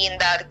would be in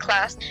that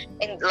class,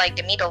 in like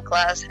the middle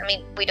class.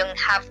 We don't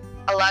have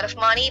a lot of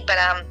money, but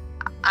I'm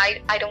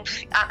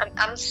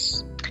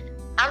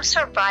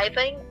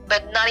surviving,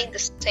 but not in the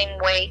same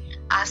way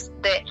as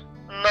the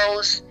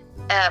most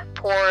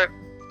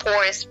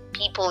poorest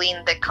people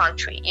in the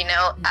country.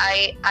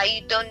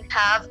 I don't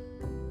have.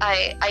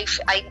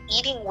 I'm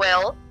eating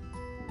well,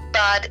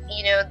 but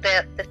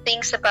the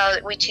things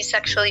about, which is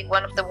actually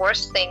one of the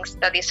worst things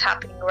that is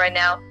happening right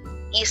now,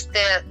 is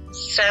the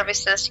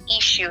services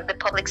issue, the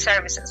public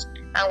services.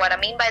 And what I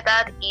mean by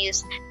that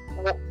is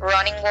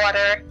running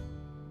water,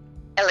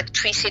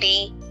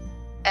 electricity,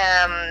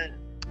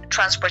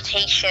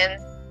 transportation,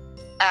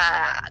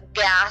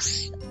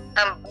 gas,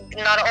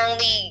 not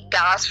only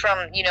gas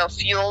from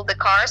fuel the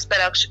cars, but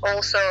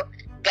also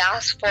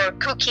gas for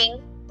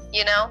cooking.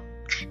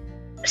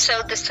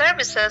 So the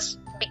services,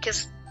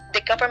 because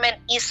the government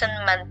isn't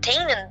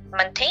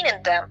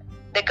maintaining them,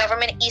 the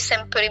government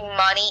isn't putting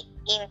money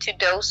into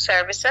those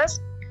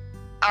services.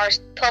 Our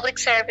public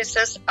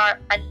services are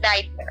a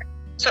nightmare.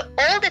 So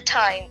all the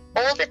time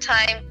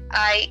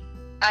I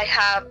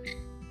have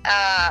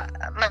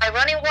my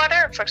running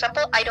water. For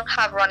example, I don't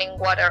have running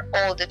water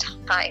all the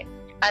time,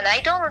 and I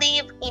don't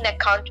live in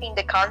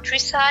the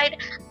countryside.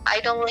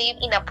 I don't live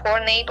in a poor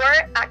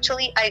neighbor.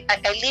 Actually, I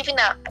live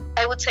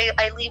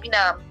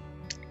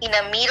in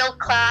a middle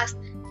class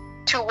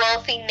to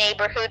wealthy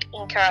neighborhood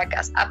in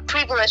Caracas, a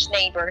privileged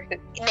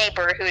neighborhood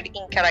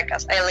in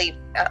Caracas. I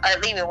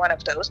live in one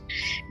of those,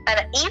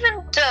 and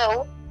even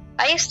though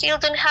I still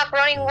don't have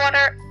running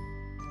water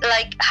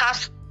like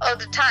half of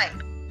the time,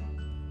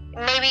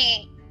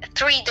 maybe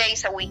 3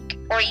 days a week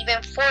or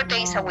even 4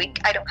 days a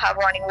week, I don't have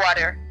running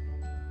water.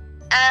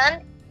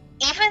 And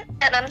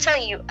I'm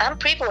telling you, I'm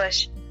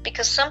privileged,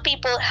 because some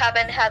people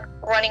haven't had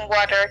running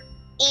water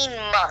in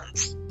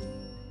months.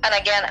 And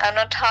again, I'm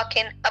not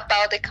talking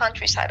about the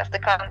countryside of the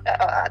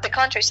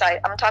countryside.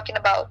 I'm talking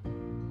about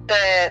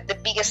the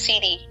biggest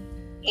city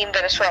in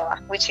Venezuela,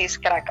 which is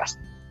Caracas.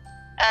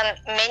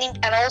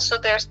 And also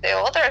there's the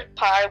other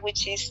part,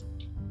 which is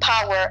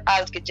power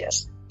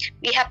outages.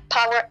 We have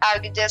power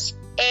outages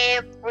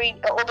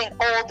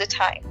all the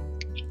time.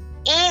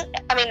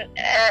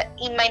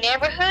 In my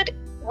neighborhood,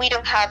 we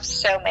don't have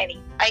so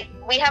many.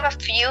 We have a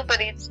few,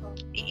 but it's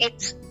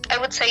I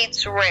would say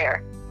it's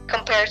rare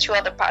compared to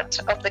other parts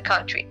of the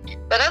country.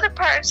 But other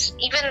parts,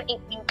 even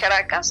in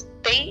Caracas,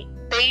 they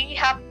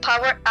have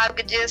power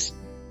outages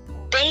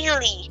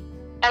daily.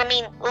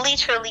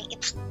 Literally,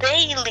 it's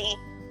daily.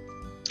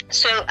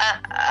 So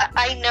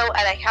I know,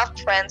 and I have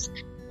friends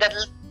that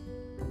live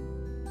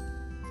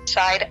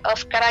outside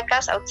of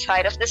Caracas,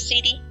 outside of the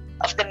city,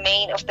 of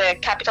the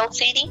capital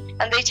city,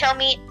 and they tell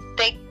me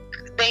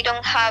they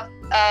don't have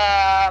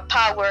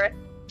power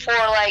for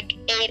like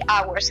 8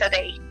 hours a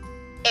day,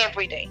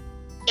 every day.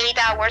 8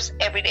 hours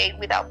every day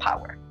without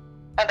power.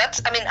 And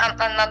that's, I mean, I'm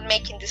not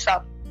making this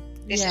up.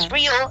 This is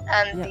real,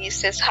 and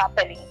this is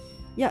happening.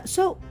 Yeah.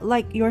 So,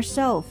 like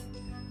yourself,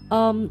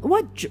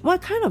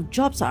 what kind of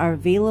jobs are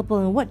available,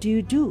 and what do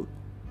you do?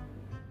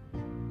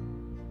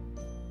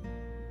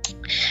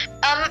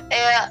 I'm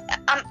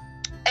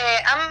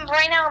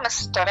right now. I'm a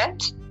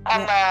student.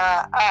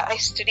 I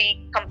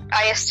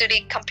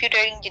study computer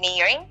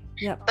engineering.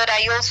 But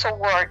I also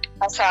work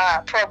as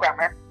a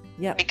programmer.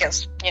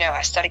 Because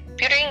I study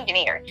computer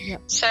engineering.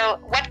 So,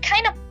 what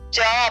kind of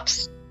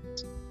jobs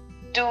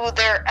do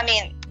there? I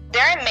mean,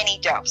 there are many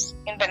jobs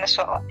in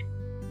Venezuela,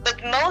 but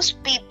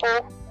most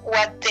people,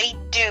 what they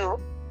do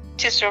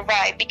to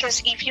survive,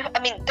 because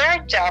there are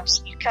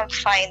jobs, you can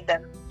find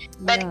them,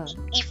 but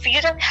if you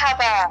don't have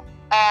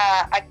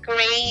a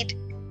great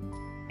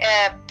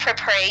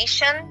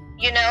preparation,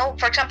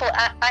 for example,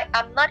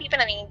 I'm not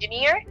even an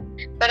engineer,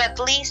 but at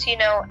least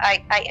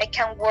I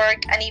can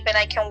work, and even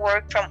I can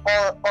work from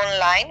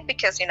online,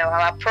 because I'm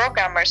a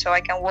programmer, so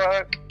I can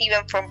work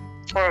even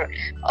for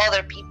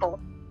other people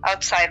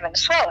outside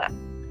Venezuela.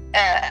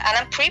 And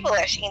I'm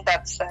privileged in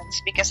that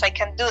sense, because I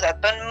can do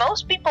that. But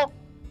most people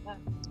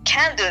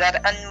can't do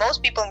that, and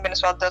most people in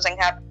Venezuela doesn't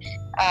have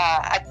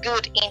a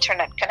good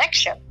internet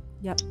connection.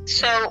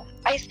 So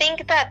I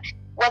think that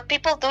what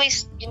people do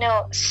is,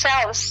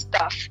 sell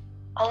stuff.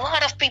 A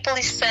lot of people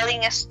is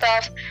selling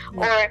stuff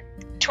or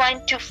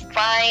trying to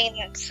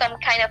find some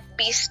kind of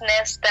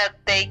business that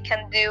they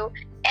can do.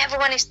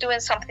 Everyone is doing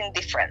something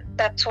different.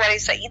 That's what I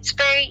say. It's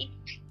very,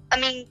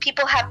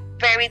 people have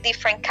very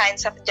different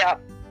kinds of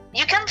job.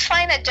 You can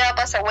find a job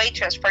as a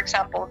waitress, for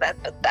example, but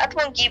that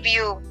won't give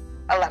you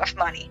a lot of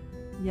money.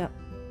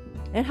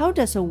 And how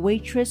does a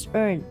waitress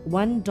earn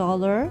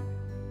 $1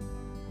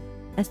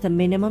 as the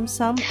minimum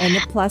sum, and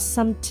plus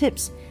some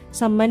tips,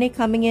 some money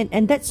coming in,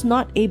 and that's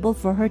not able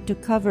for her to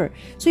cover?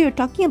 So you're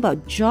talking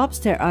about jobs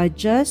that are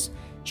just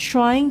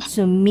trying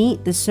to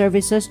meet the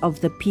services of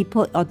the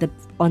people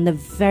on the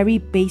very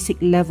basic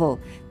level.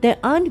 There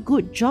aren't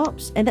good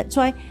jobs, and that's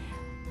why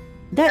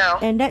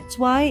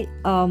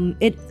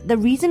the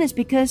reason is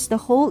because the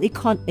whole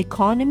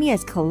economy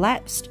has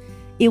collapsed.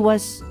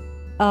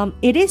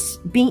 It is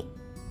being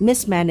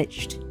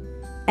mismanaged,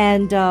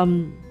 and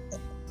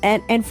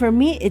for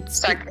me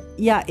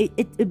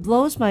it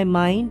blows my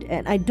mind,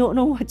 and I don't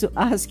know what to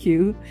ask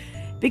you,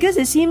 because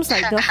it seems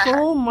like the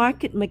whole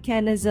market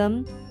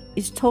mechanism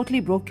is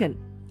totally broken,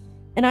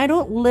 and I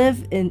don't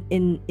live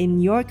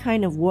in your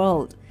kind of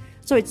world,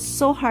 so it's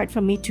so hard for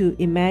me to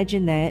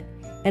imagine that,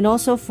 and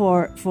also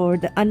for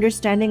the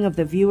understanding of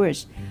the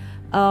viewers,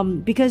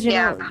 because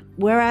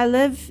where I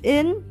live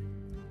in,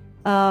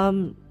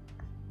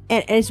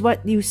 and it's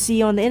what you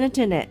see on the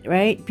internet,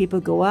 right? People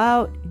go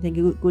out, they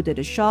go to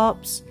the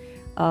shops,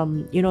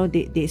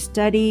 they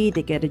study,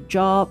 they get a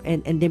job,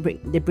 and they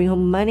bring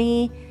home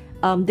money.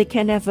 They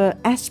can have an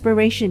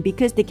aspiration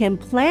because they can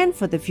plan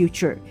for the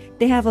future.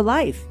 They have a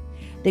life.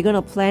 They're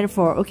gonna plan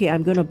for, okay,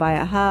 I'm gonna buy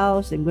a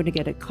house, I'm gonna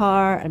get a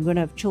car, I'm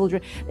gonna have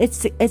children.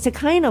 It's a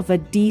kind of a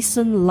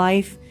decent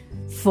life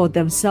for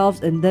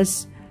themselves in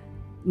this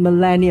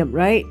millennium,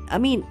 right?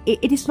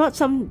 It is not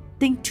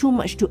something too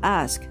much to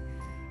ask.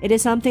 It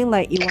is something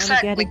like you want to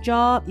get a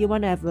job, you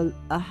want to have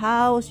a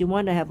house, you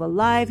want to have a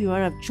life, you want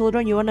to have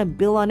children, you want to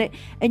build on it,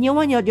 and you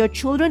want your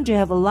children to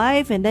have a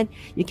life, and then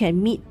you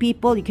can meet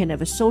people, you can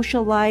have a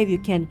social life, you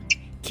can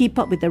keep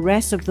up with the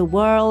rest of the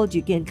world,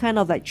 you can kind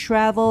of like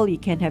travel, you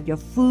can have your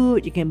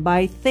food, you can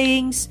buy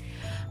things.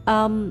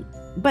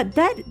 But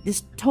that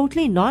is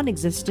totally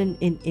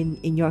non-existent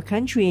in your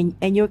country,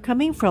 and you're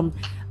coming from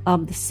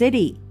the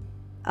city.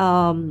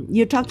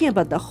 You're talking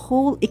about the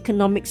whole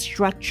economic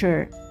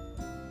structure,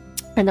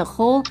 and the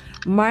whole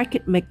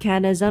market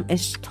mechanism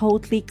is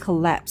totally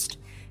collapsed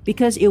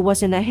because it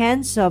was in the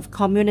hands of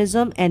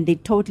communism, and they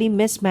totally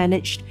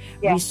mismanaged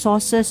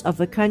resources of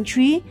a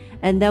country,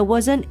 and there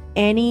wasn't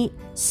any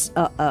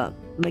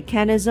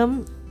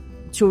mechanism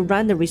to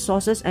run the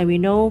resources. And we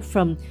know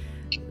from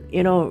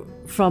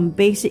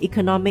basic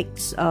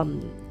economics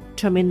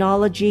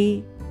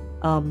terminology,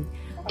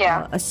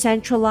 a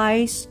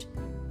centralized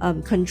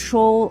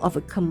control of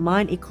a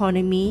command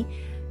economy.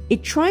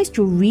 It tries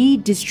to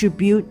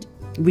redistribute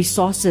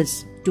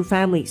resources to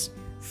families,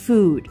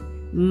 food,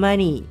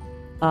 money,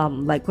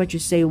 like what you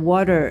say,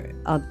 water,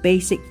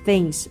 basic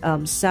things,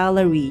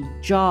 salary,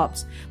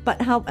 jobs. But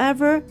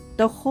however,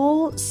 the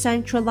whole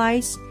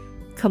centralized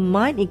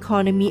command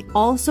economy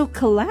also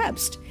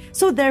collapsed.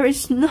 So there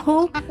is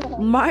no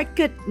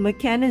market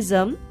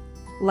mechanism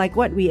like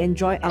what we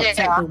enjoy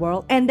outside the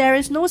world, and there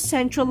is no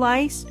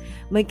centralized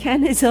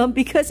mechanism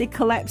because it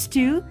collapsed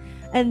too.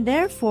 And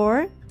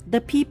therefore, the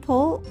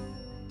people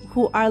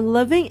who are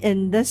living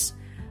in this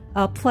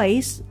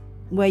place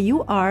where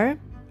you are,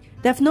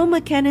 they have no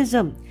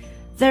mechanism.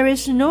 There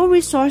is no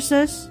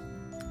resources,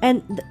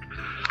 and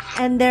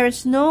there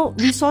is no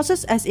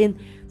resources as in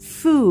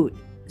food,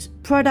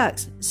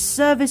 products,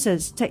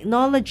 services,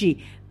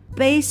 technology,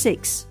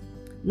 basics,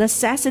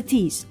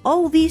 necessities.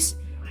 All these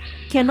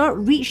cannot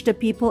reach the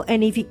people,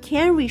 and if it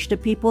can reach the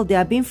people, they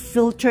are being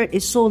filtered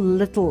is so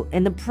little,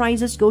 and the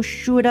prices go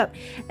shoot up,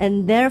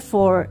 and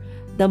therefore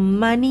the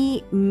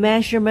money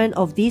measurement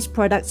of these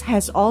products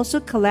has also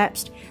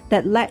collapsed.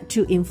 That led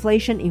to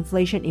inflation,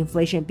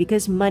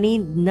 because money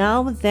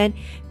now then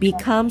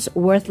becomes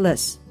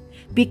worthless,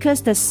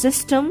 because the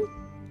system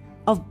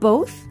of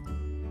both,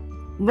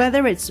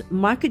 whether it's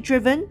market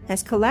driven,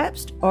 has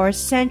collapsed, or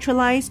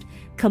centralized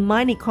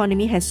command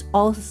economy has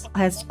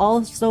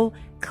also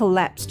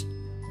collapsed.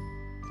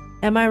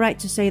 Am I right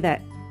to say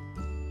that?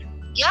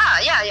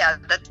 Yeah.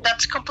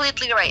 That's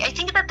completely right. I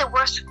think that the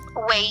worst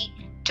way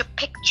to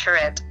picture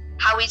it,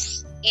 how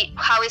is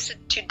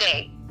it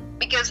today?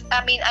 Because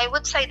I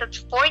would say that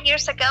 4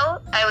 years ago,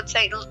 I would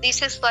say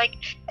this is like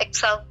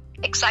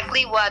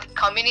exactly what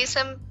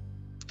communism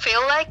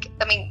feel like.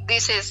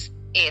 This is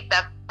it.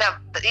 That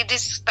it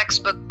is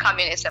textbook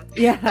communism.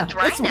 Yeah, but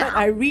right that's now, what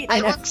I read.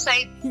 I would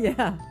say.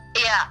 Yeah.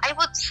 Yeah, I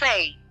would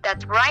say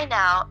that right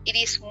now it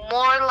is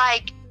more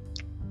like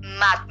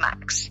Mad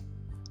Max.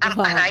 And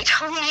I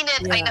don't mean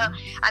it, yeah.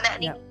 I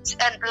know.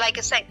 And like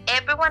I said,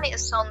 everyone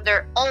is on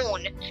their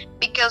own,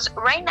 because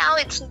right now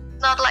it's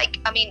not like,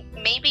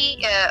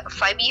 maybe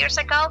 5 years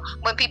ago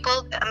when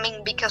people,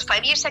 because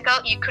 5 years ago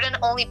you couldn't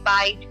only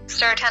buy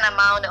certain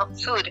amount of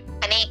food,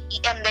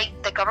 and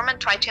the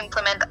government tried to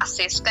implement a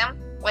system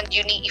when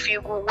if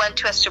you went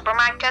to a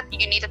supermarket,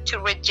 you needed to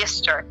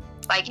register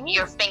like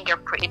your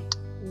fingerprint.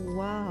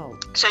 Wow.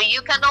 So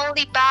you can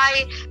only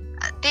buy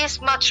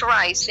this much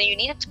rice, so you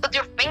needed to put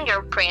your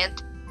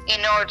fingerprint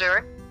in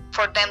order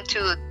for them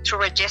to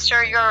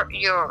register your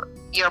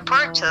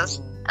purchase.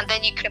 Wow. And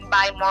then you can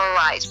buy more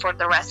rice for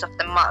the rest of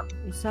the month.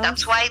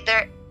 That's why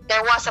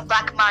there was a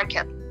black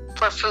market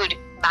for food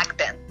back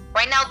then.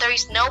 Right now there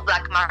is no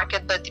black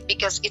market, but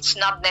because it's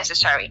not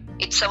necessary.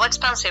 It's so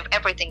expensive,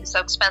 everything is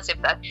so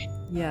expensive that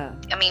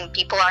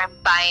people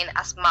aren't buying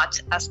as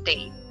much as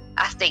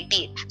they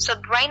did. So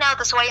right now,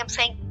 that's why I'm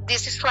saying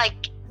this is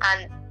like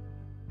an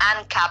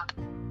ANCAP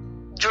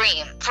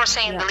dream, for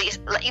saying the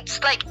least.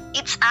 It's like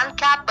it's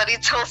ANCAP, but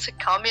it's also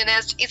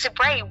communist. It's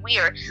very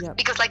weird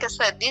because, like I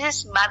said, this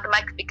is Mad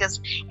Max,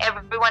 because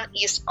everyone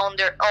is on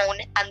their own,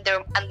 and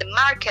the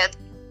market.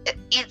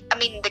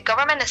 The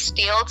government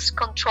still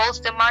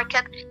controls the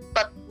market,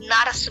 but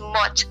not as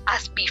much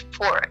as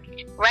before.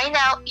 Right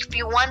now, if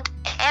you want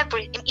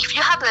if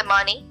you have the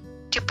money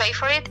to pay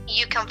for it,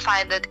 you can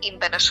find it in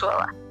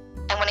Venezuela.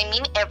 And when I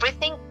mean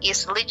everything,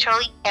 is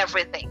literally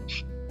everything.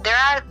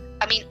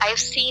 I've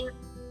seen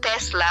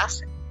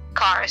Tesla's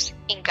cars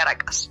in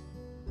Caracas.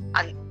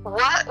 And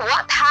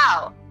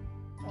how?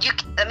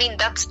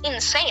 That's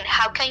insane.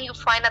 How can you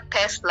find a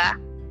Tesla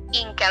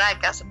in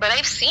Caracas? But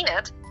I've seen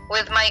it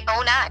with my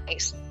own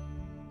eyes.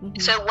 Mm-hmm.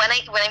 So when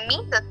I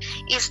mean that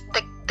is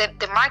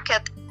the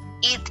market,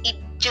 it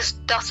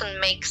just doesn't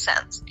make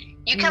sense.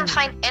 You can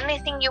find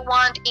anything you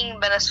want in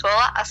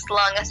Venezuela as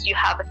long as you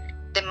have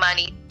the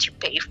money to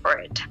pay for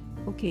it.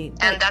 Okay.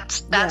 And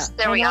that's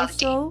the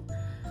reality. And also,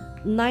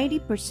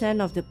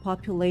 90% of the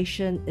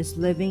population is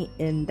living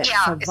in that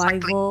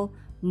survival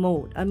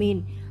mode.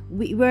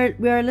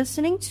 We're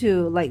listening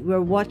to,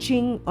 we're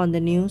watching on the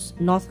news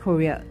North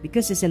Korea,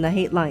 because it's in the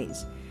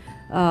headlines.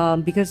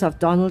 Because of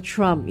Donald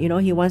Trump,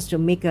 he wants to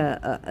make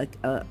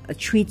a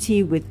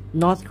treaty with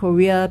North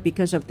Korea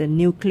because of the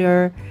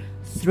nuclear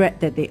threat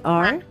that they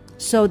are.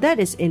 So that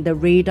is in the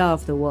radar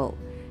of the world.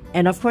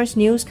 And of course,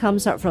 news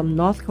comes out from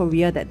North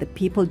Korea that the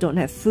people don't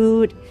have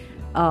food,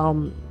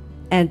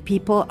 and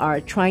people are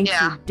trying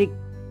to dig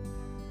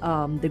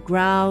the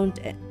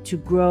ground to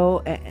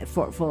grow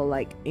for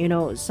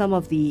some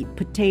of the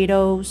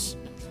potatoes,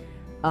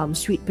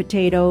 sweet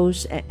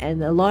potatoes,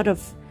 and a lot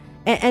of.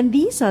 And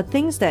these are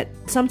things that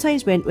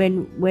sometimes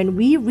when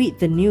we read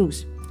the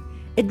news,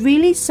 it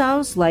really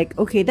sounds like,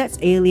 okay, that's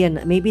alien,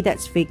 maybe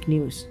that's fake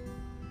news.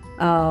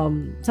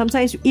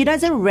 Sometimes it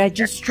doesn't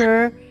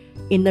register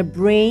in the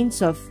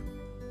brains of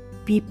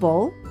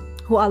people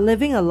who are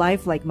living a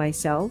life like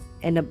myself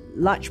and a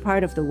large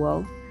part of the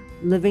world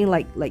living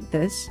like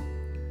this,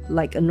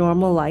 like a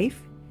normal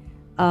life.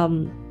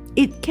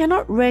 It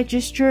cannot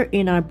register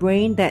in our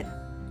brain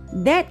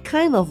that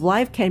kind of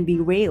life can be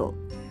real.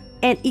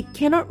 And it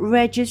cannot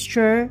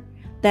register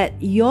that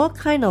your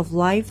kind of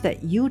life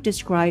that you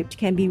described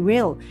can be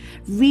real.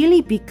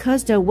 Really,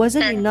 because there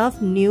wasn't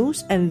enough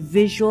news and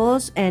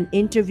visuals and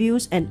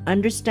interviews and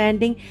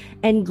understanding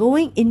and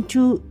going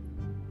into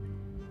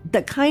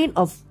the kind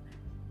of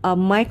a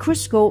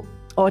microscope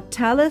or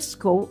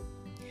telescope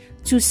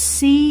to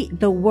see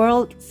the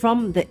world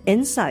from the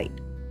inside.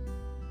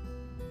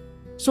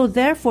 So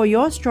therefore,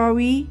 your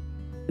story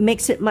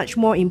makes it much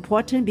more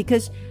important,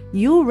 because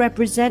you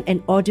represent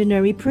an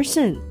ordinary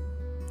person.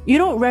 You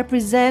don't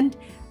represent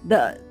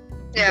the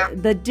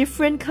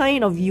different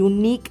kind of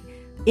unique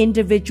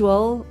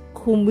individual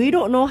whom we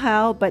don't know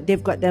how, but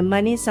they've got their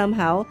money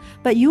somehow.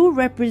 But you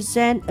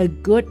represent a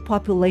good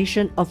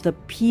population of the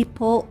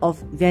people of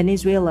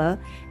Venezuela,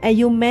 and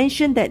you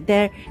mentioned that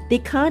they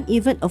can't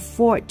even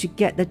afford to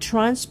get the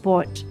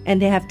transport,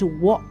 and they have to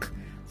walk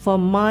for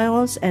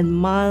miles and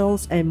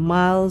miles and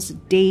miles,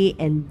 day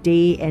and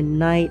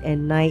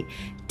night,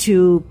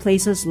 to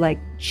places like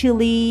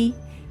Chile,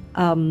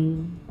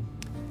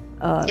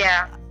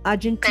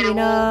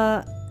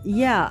 Argentina.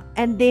 Yeah,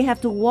 and they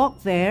have to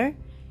walk there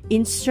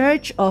in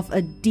search of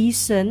a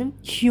decent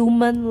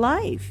human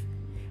life.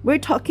 We're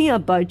talking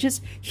about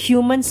just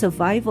human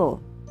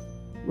survival,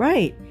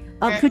 right?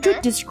 Could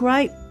you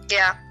describe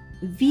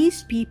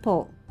these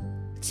people?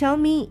 Tell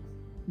me,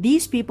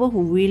 these people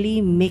who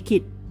really make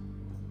it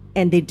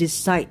and they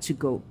decide to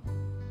go.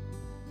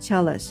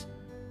 Tell us.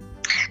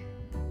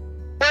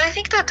 Well, I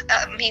think that,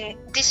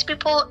 these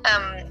people,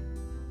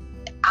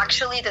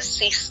 actually the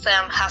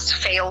system has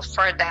failed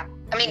for them.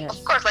 Yes.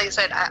 Of course, like you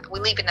said, we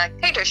live in a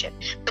dictatorship,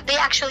 but they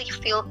actually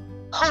feel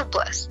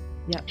hopeless.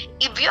 Yeah.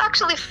 If you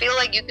actually feel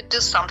like you could do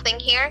something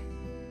here,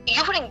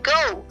 you wouldn't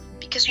go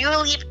because you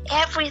leave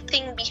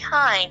everything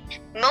behind.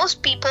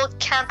 Most people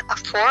can't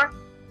afford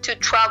to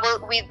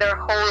travel with their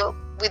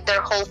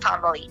whole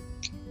family.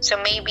 So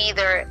maybe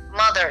their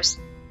mothers,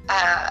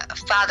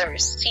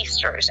 fathers,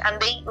 sisters,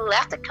 and they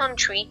left the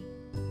country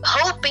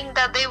hoping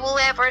that they will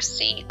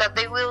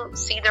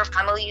see their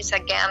families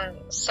again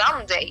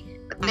someday.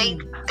 But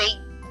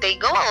they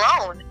go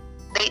alone.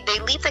 They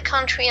leave the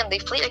country and they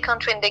flee the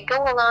country and they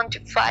go alone to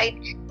fight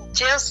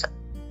just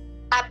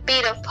a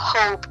bit of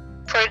hope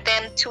for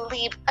them to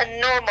live a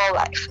normal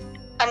life.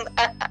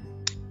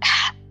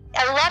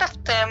 A lot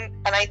of them,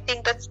 and I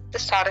think that's the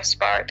saddest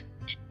part,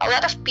 a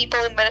lot of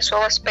people in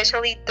Venezuela,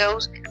 especially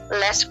those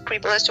less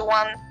privileged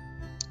ones,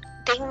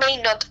 they may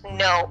not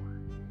know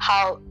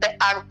how the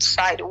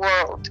outside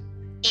world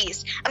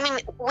is.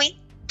 We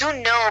do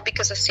know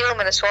because still in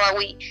Venezuela,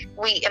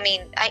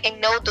 I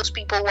know those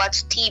people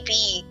watch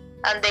TV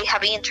and they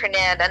have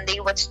internet and they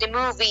watch the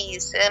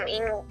movies.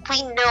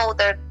 We know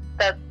that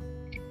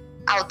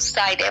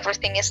outside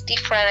everything is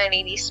different and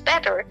it is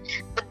better,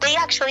 but they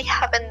actually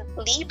haven't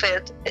lived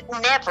it,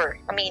 never.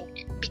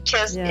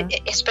 Because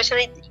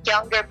especially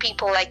younger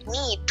people like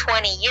me,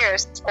 20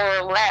 years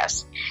or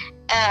less,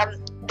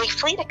 they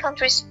flee the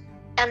countries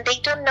and they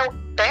don't know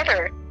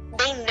better.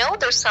 They know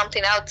there's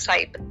something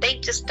outside, but they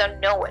just don't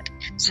know it.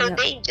 So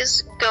they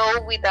just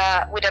go with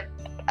a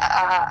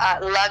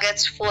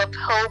luggage full of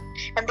hope,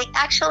 and they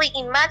actually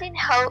imagine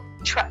how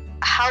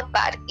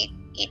bad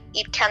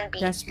it can be.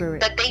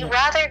 Desperate. That they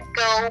rather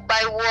go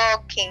by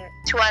walking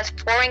to a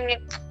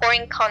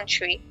foreign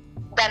country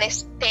than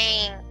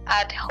staying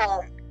at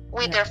home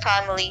with their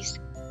families.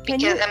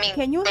 Because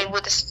they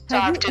would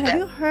starve to death. Have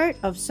you heard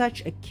of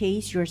such a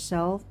case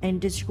yourself and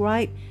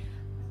describe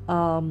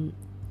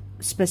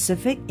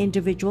specific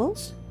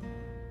individuals?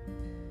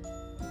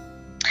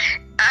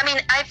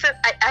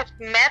 I've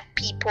met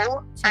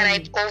people,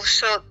 and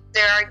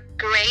there are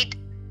great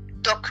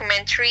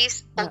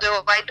documentaries.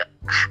 Although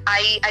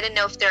I don't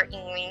know if they're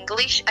in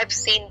English. I've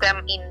seen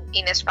them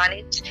in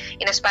Spanish.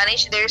 In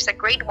Spanish, there's a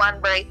great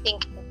one, but I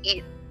think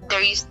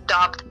there is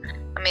dubbed.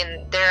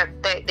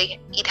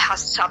 It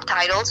has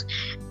subtitles.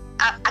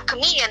 A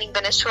comedian in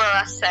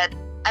Venezuela said,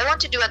 "I want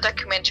to do a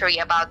documentary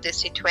about this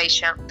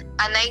situation,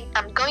 and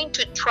I'm going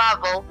to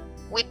travel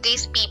with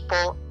these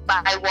people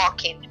by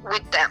walking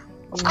with them."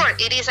 Of course,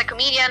 it is a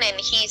comedian and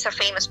he's a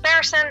famous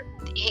person.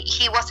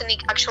 He wasn't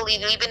actually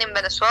living in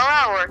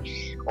Venezuela,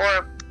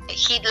 or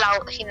he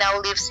now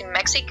lives in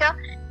Mexico.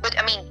 But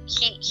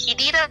he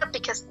did it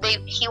because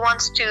he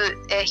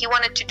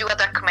wanted to do a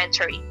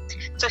documentary.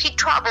 So he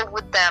traveled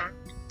with them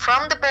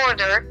from the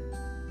border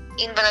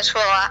in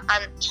Venezuela,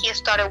 and he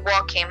started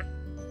walking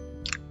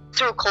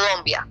through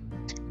Colombia.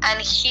 And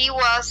he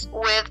was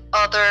with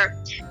other,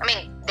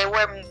 there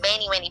were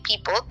many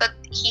people, but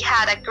he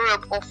had a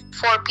group of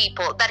 4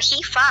 people that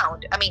he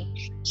found.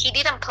 He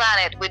didn't plan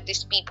it with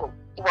these people.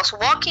 He was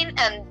walking,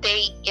 and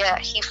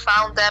he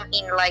found them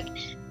in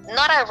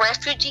not a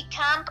refugee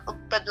camp,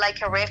 but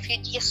like a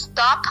refugee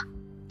stop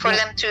for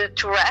them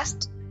to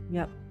rest.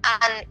 Yep.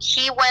 And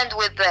he went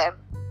with them.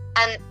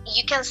 And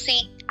you can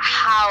see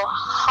how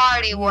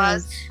hard it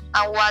was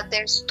and what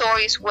their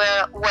stories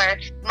were.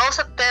 Most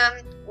of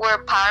them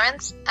were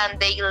parents and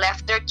they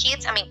left their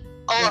kids.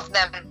 All of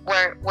them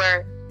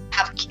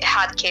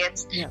had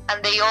kids,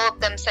 and all of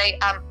them say,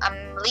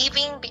 I'm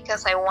leaving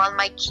because I want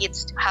my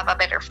kids to have a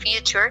better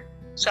future.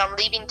 So I'm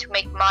leaving to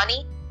make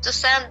money to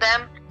send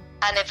them,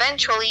 and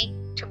eventually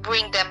to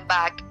bring them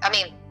back.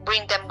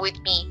 Bring them with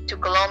me to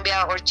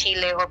Colombia or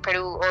Chile or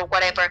Peru or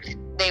whatever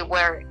they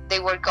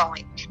were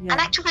going. And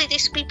actually,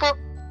 these people,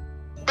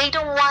 they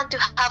don't want to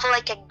have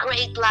a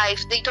great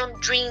life. They don't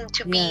dream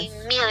to be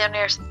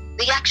millionaires.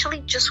 They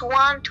actually just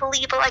want to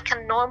live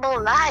a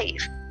normal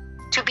life,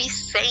 to be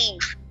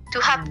safe, to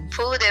have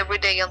food every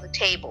day on the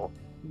table.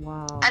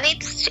 Wow. And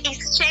it's a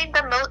shame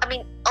that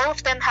all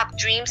of them have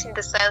dreams in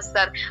the sense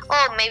that,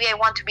 maybe I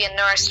want to be a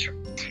nurse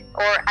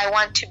or I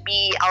want to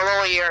be a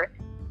lawyer.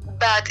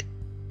 But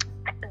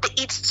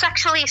it's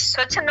actually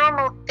such a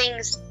normal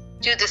thing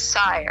to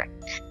desire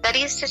that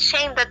it's a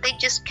shame that they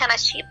just can't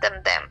achieve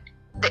them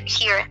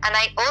here. And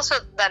I also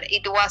that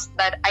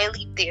I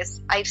live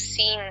this. I've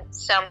seen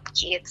some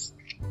kids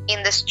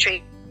in the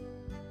street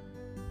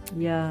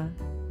Yeah.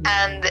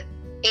 And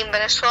in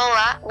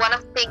Venezuela, one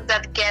of the things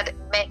that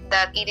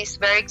it is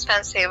very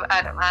expensive.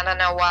 I don't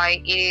know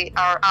why.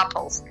 Are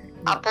apples.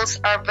 Apples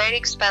are very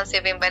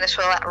expensive in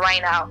Venezuela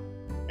right now.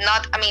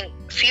 A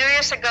few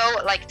years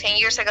ago, like 10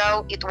 years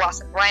ago, it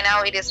wasn't. Right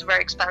now, it is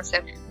very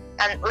expensive.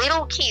 And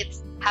little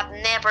kids have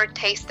never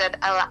tasted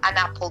an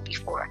apple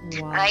before.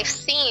 Wow. And I've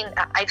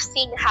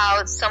seen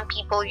how some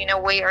people,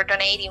 we are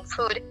donating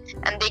food,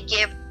 and they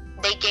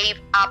gave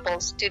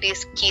apples to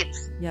these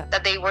kids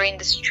that they were in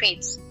the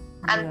streets.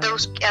 And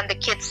the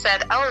kids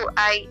said, "Oh,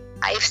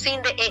 I've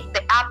seen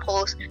the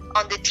apples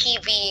on the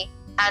TV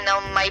and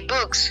on my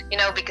books,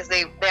 because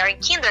they're in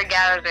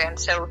kindergarten.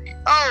 So,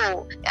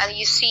 and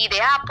you see the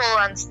apple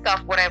and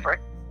stuff, whatever.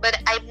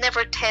 But I've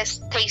never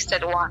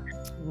tasted one."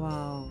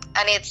 Wow.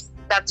 And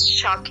that's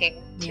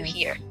shocking to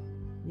hear.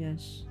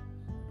 Yes.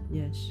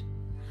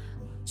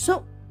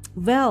 So,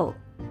 Val,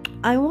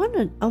 I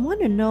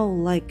wanna know,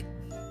 like,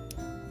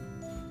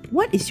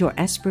 what is your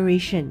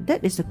aspiration?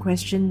 That is the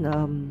question.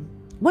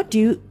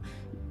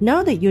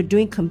 Now that you're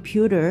doing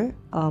computer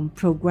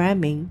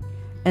programming,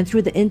 and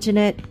through the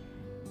internet,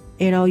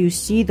 you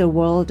see the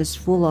world is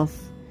full of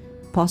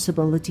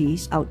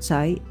possibilities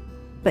outside,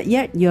 but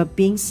yet you're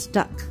being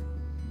stuck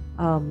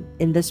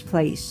in this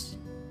place.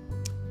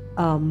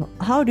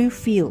 How do you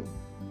feel?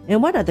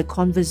 And what are the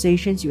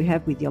conversations you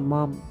have with your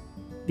mom?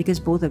 Because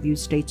both of you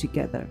stay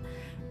together.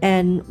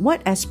 And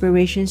what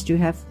aspirations do you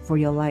have for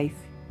your life?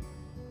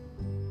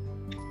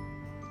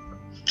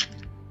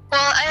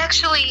 Well, I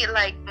actually,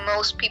 like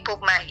most people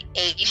my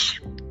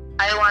age,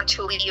 I want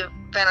to leave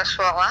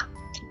Venezuela.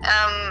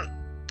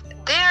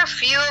 There are a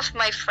few of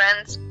my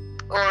friends,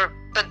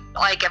 but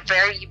like a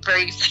very,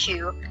 very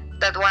few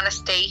that want to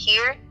stay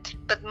here.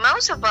 But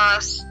most of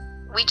us,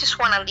 we just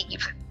want to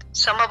leave.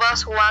 Some of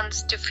us want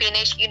to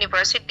finish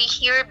university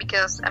here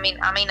because, I'm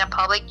in a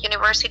public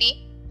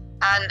university.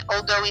 And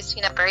although it's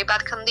in a very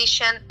bad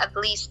condition, at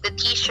least the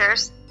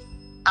teachers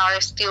are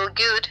still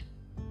good,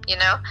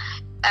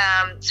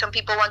 Some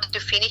people wanted to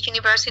finish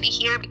university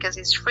here because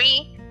it's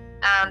free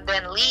and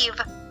then leave.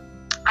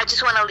 I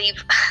just want to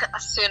leave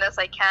as soon as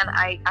I can.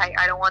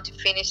 I don't want to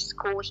finish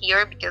school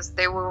here because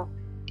it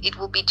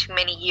will be too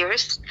many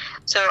years.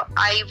 So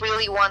I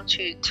really want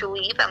to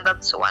leave, and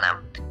that's what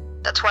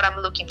I'm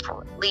looking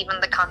for, leaving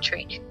the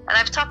country. And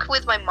I've talked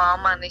with my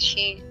mom, and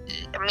she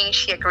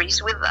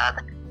agrees with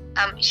that.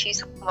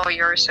 She's a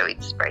lawyer, so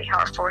it's very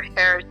hard for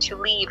her to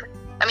leave.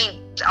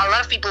 A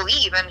lot of people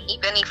leave, and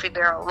even if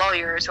they're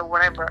lawyers or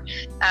whatever,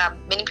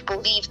 many people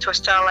leave to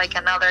start like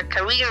another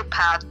career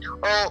path,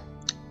 or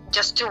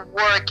just to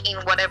work in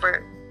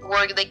whatever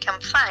work they can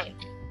find.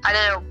 I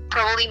don't know,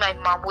 probably my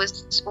mom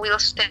will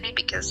stay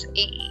because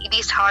it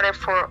is harder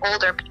for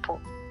older people.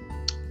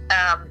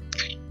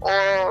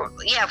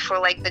 For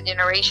like the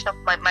generation of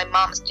my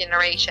mom's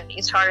generation,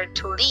 it's harder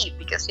to leave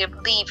because you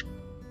leave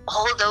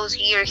all those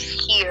years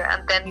here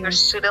and then you're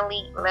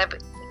suddenly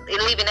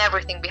leaving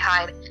everything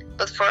behind.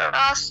 But for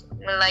us,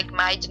 like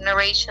my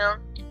generation,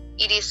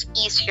 it is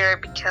easier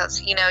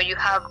because you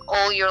have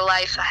all your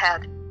life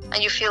ahead,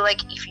 and you feel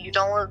like if you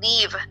don't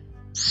leave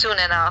soon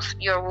enough,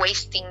 you're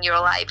wasting your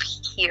life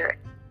here.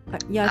 I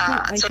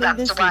think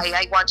that's why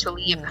I want to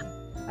leave. Yeah.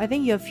 I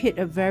think you have hit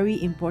a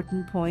very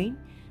important point.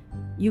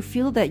 You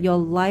feel that your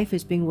life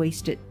is being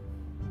wasted,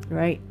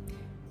 right?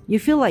 You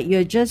feel like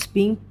you're just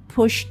being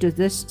pushed to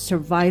this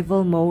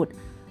survival mode,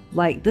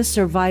 like just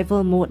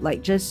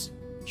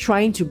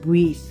trying to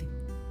breathe,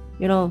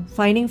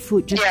 finding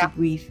food just to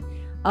breathe.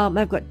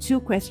 I've got two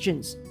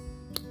questions.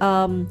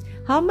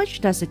 How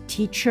much does a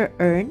teacher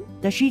earn?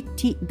 Does she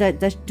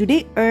do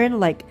they earn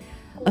like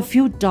a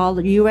few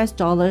US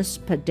dollars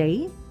per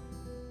day?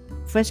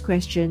 First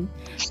question.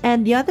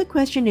 And the other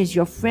question is,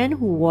 your friend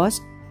who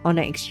was on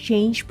an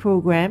exchange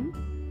program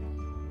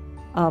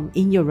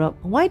in Europe,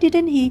 why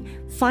didn't he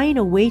find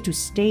a way to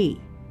stay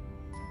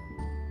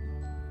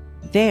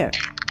there?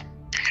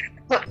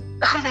 Well,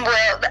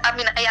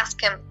 I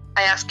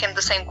asked him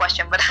the same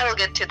question, but I will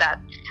get to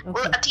that. Okay.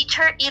 Well, a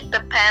teacher, it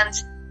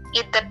depends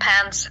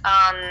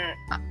on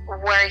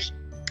where.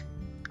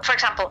 For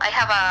example, I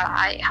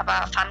have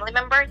a family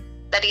member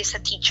that is a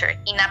teacher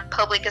in a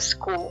public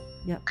school.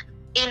 Yeah.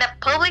 In a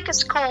public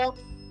school,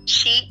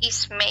 she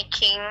is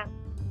making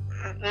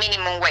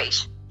minimum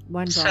wage.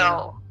 $1.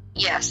 So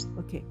yes.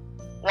 Okay.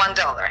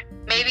 $1.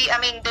 Maybe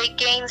they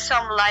gain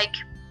some like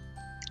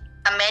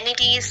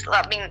amenities.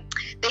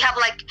 They have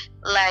like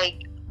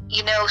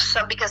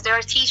some, because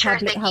they're teachers,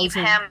 public they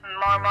housing. give him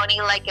more money.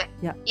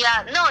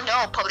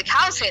 No public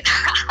housing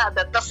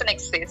that doesn't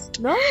exist.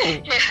 No.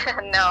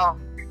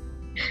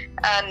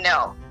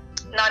 No,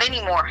 not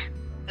anymore.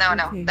 No,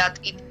 that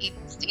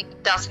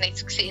it doesn't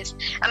exist.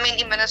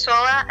 In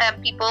Venezuela,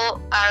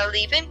 people are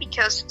leaving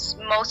because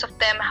most of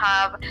them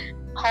have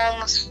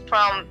homes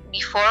from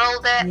before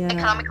all the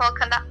economical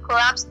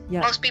collapse.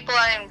 Yeah. Most people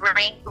are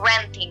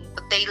renting,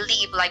 but they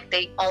live like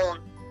they own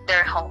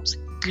their homes.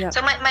 Yeah.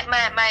 So my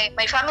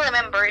family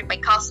member, my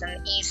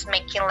cousin, is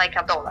making like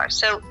 $1.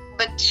 So,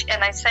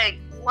 and I say,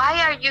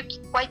 why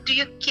do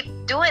you keep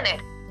doing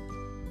it?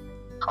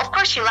 Of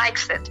course, she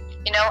likes it,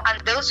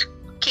 and those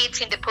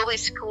kids in the public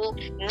school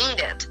need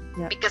it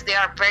because they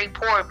are very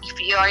poor.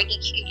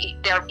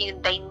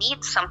 They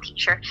need some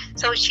teacher.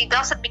 So she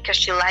does it because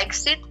she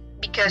likes it,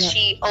 because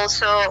she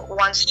also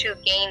wants to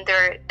gain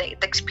the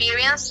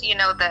experience,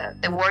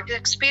 the work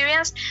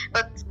experience.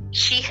 But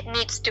she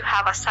needs to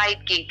have a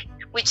side gig,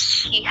 which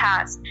she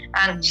has,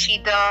 and she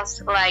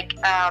does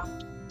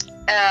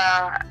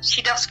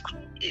she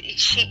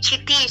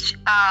teach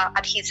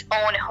at his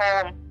own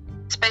home,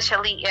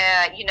 especially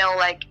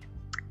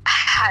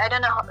I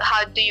don't know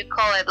how do you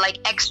call it, like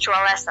extra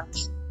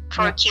lessons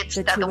for kids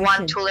that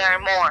want to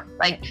learn more,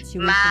 like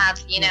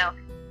math,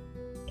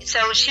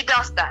 So she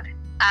does that,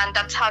 and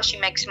that's how she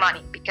makes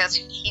money, because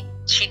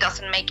she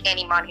doesn't make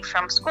any money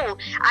from school.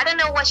 I don't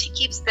know what she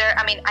keeps there.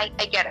 I mean, I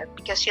get it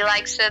because she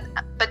likes it,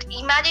 but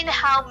imagine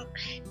how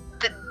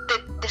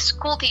the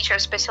school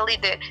teachers, especially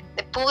the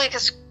public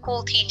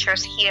school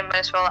teachers here in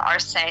Venezuela, are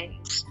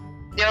saints.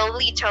 They're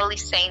literally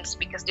saints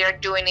because they're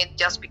doing it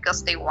just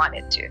because they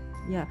wanted to,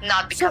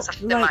 not because of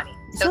the money.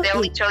 So they're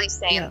literally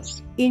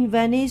saints. In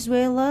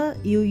Venezuela,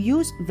 you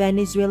use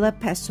Venezuela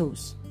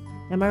pesos.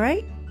 Am I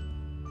right?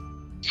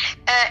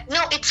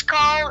 No, it's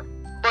called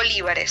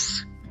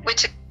bolívares,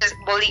 which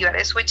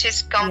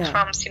comes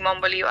from Simón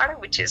Bolívar,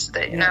 which is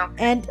the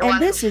and the one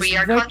this who is free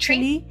our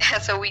virtually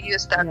country. So we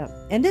use that.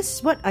 And this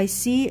is what I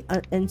see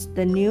in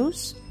the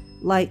news.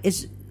 Like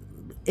it's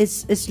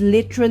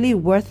literally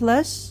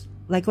worthless,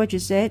 like what you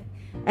said.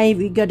 And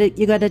you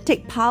gotta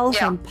take piles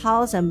and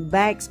piles and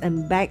bags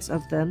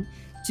of them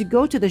to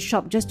go to the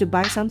shop just to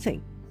buy something,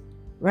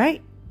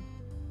 right?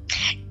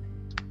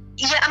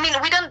 Yeah, I mean,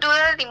 we don't do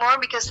that anymore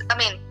because, I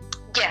mean,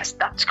 yes,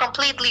 that's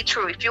completely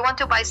true. If you want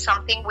to buy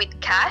something with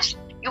cash,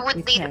 you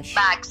would need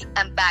bags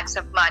and bags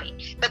of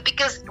money. But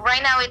because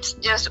right now it's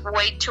just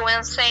way too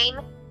insane,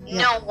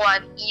 no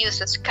one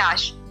uses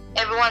cash.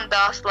 Everyone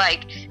does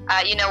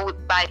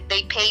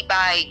they pay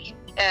by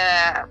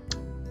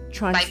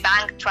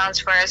bank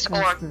transfers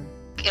or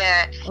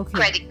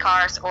credit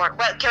cards or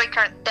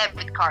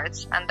debit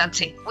cards, and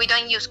that's it. We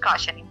don't use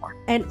cash anymore.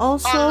 And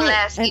also,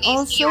 unless it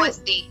is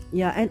USD.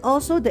 Yeah, and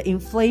also the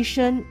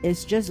inflation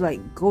is just like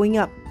going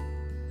up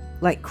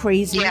like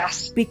crazy.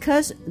 Yes.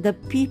 Because the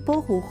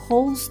people who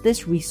holds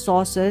these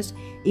resources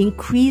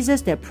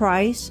increases their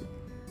price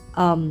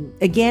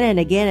again and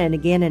again and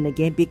again and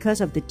again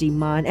because of the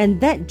demand,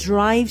 and that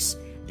drives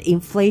the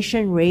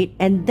inflation rate,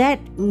 and that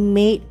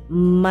made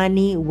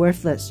money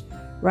worthless,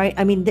 right?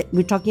 I mean,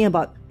 we're talking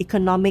about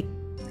economic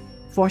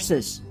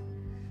forces.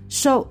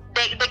 So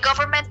the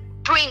government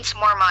prints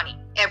more money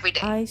every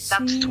day. I see.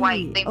 That's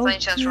why the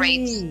inflation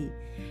rates.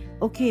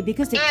 Okay,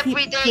 because they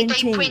every keep day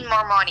printing. they print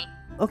more money.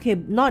 Okay,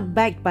 not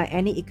backed by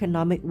any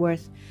economic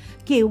worth.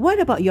 Okay, what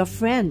about your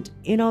friend?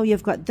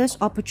 You've got this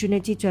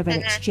opportunity to have an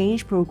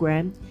exchange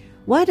program.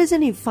 Why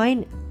doesn't he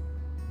find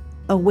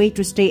a way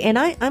to stay? And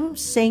I'm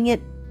saying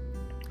it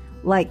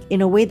like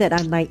in a way that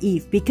I'm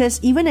naive, because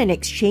even an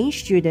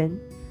exchange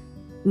student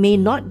may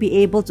not be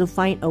able to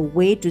find a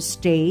way to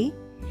stay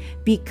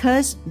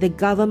because the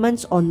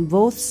governments on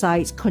both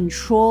sides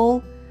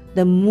control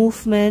the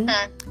movement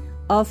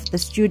of the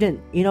student.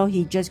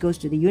 He just goes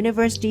to the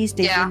university,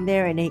 stays in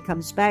there, and then he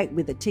comes back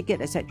with a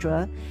ticket,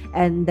 etc.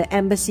 And the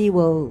embassy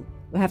will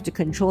have to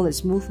control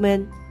its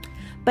movement.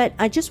 But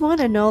I just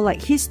want to know,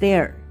 like, he's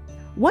there.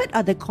 What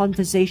are the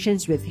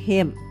conversations with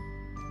him?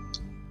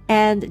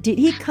 And did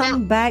he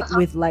come back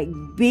with like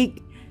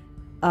big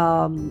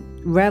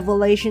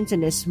revelations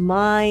in his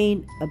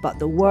mind about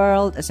the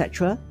world,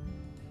 etc.?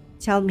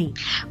 Tell me.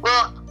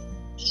 Well,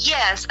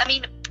 yes. I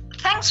mean,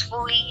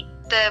 thankfully,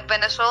 the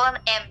Venezuelan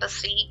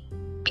embassy,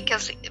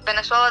 because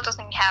Venezuela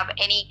doesn't have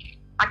any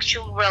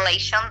actual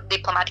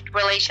diplomatic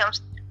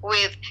relations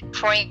with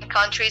foreign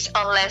countries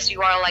unless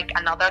you are like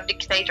another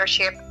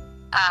dictatorship.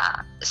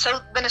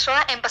 So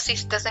Venezuela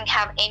embassies doesn't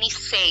have any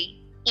say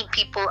in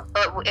people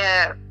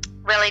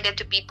related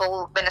to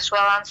people,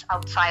 Venezuelans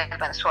outside of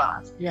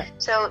Venezuelans. Yeah.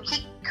 So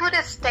he could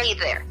have stayed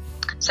there.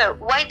 So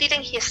why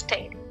didn't he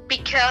stay?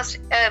 Because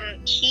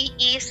he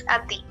is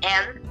at the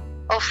end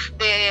of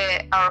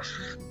the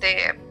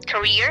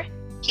career.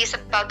 He's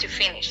about to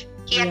finish.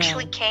 He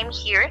actually came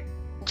here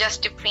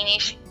just to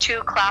finish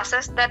 2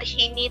 classes that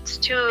he needs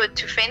to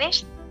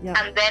finish. Yeah.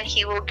 And then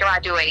he will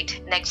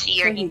graduate next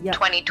year in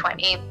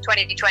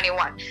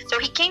 2021. So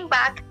he came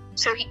back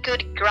so he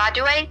could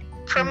graduate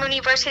from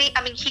university.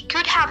 I mean, he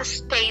could have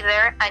stayed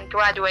there and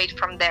graduate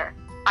from there.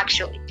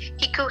 Actually,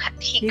 he could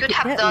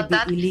have done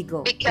that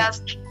illegal.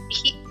 Because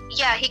he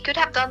could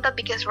have done that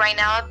because right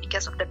now,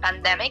 because of the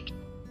pandemic,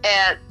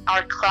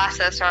 our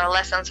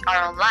lessons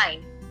are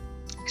online.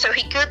 So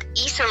he could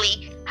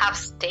easily have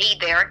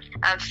stayed there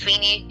and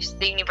finished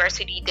the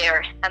university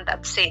there, and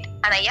that's it.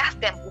 And I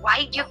asked them,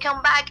 why do you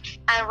come back?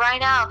 And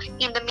right now,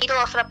 in the middle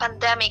of a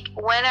pandemic,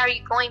 when are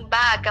you going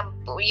back? And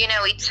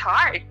it's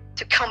hard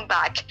to come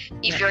back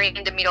if you're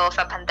in the middle of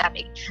a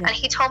pandemic. And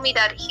he told me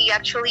that he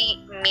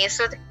actually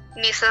missed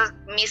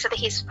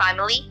his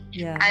family,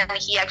 and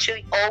he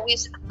actually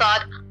always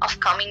thought of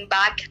coming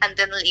back and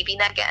then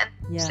leaving again.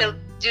 So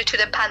due to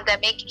the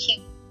pandemic,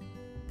 he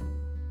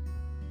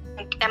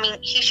I mean,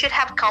 he should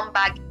have come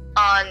back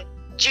on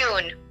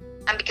June,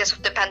 and because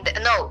of the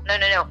pandemic, no,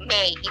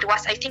 May.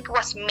 I think it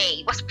was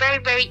May. It was very,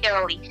 very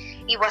early.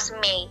 It was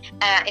May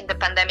in the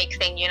pandemic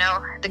thing,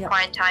 the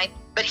quarantine.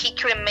 But he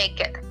couldn't make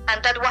it,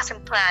 and that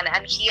wasn't planned.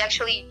 And he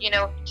actually,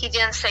 he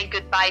didn't say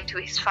goodbye to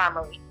his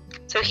family.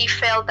 So he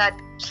felt that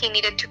he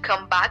needed to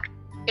come back,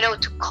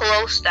 to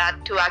close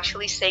that, to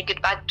actually say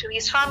goodbye to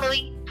his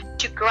family,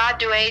 to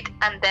graduate,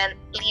 and then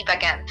leave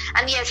again.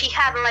 And yes, he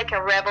had like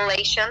a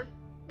revelation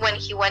when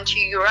he went to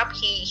Europe.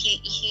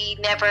 He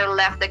never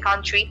left the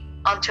country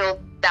until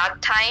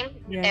that time,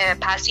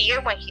 past year,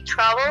 when he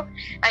traveled.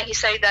 And he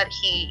said that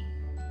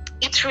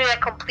it's really a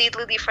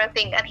completely different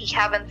thing, and he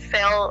haven't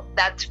felt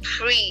that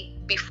free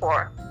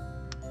before.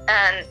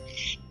 And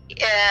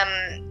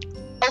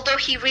although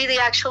he really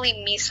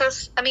actually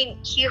misses, I mean,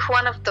 he's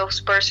one of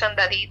those person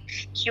that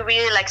he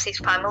really likes his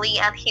family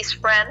and his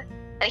friend,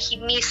 and he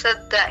misses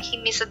that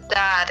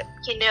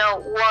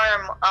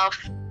warmth of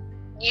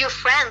your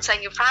friends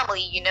and your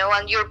family,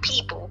 and your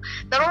people.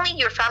 Not only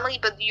your family,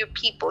 but your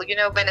people,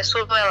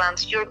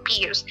 Venezuelans, your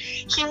peers.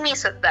 He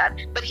misses that.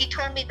 But he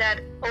told me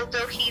that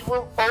although he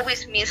will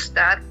always miss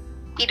that,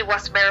 it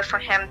was better for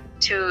him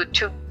to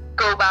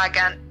go back,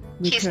 and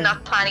he's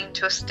not planning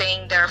to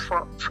staying here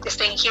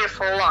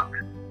for long.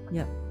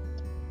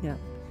 Yeah.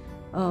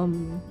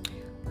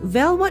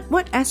 Val,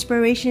 what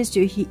aspirations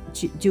do we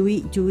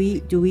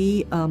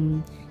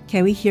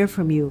can we hear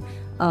from you?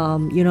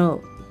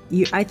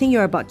 I think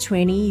you're about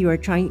 20. You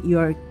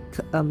are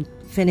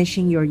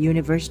finishing your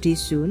university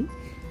soon.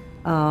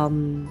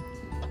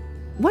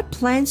 What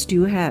plans do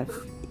you have?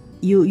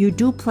 You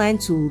do plan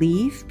to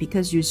leave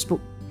because you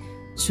spoke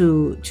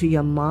to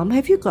your mom.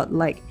 Have you got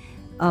like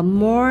a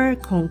more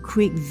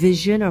concrete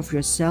vision of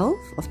yourself,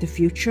 of the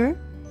future,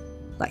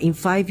 like in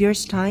 5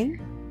 years' time?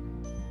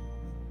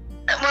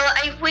 Well,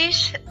 I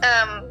wish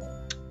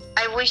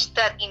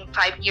that in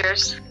 5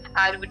 years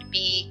I would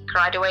be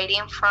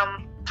graduating for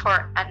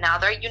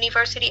another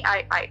university.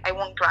 I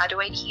won't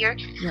graduate here.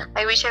 Yeah.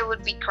 I wish I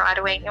would be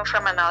graduating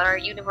from another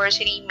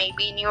university,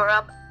 maybe in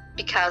Europe,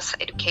 because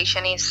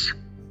education is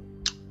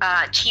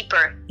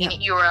cheaper in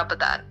Europe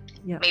than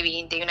maybe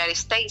in the United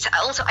States.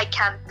 Also, I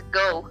can't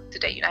go to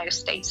the United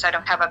States. I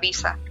don't have a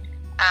visa.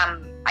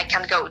 I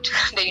can't go to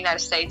the United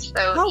States.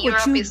 So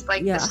Europe is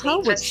like the safest. How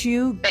would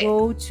you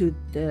go to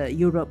the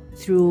Europe?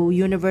 Through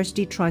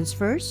university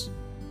transfers?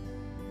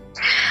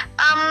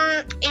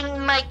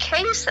 In my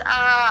case,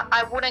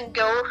 I wouldn't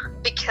go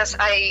because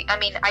I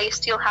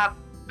still have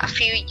a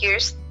few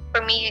years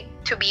for me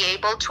to be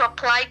able to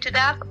apply to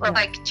that, or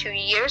like 2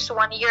 years,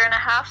 1 year and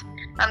a half.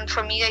 And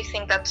for me, I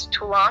think that's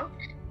too long.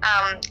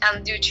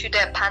 And due to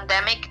the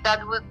pandemic,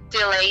 that would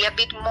delay a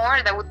bit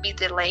more. That would be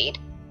delayed.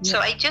 So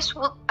I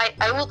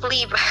would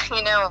leave.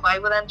 I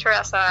would enter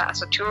as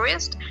a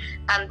tourist,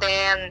 and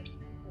then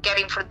get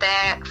in from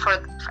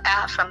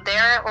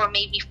there, or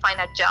maybe find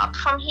a job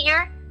from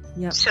here.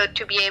 Yeah. So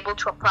to be able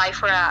to apply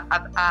for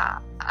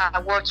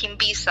a working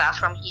visa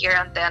from here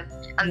and then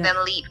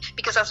leave,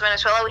 because as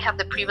Venezuela we have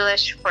the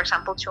privilege, for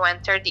example, to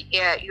enter the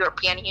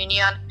European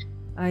Union.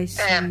 I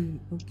see.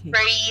 Okay.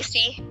 Very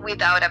easy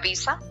without a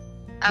visa.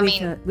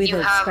 You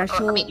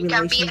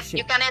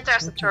can enter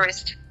as a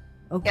tourist.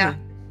 Okay.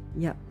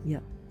 Yeah.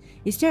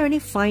 Is there any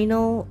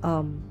final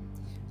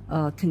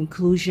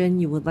conclusion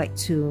you would like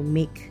to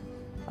make?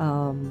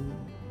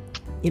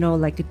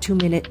 Like a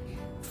 2-minute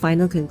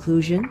final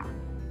conclusion.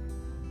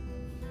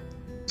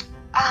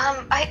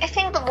 I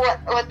think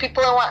what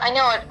people want. I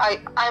know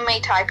I may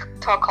talk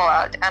a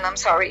lot, and I'm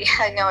sorry.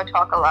 I know I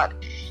talk a lot.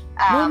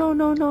 No.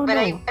 But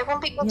I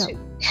won't be able to.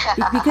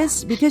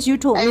 because you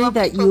told me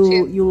that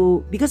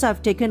you because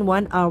I've taken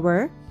 1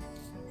 hour,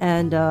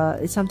 and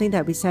it's something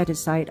that we set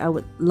aside. I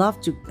would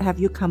love to have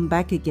you come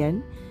back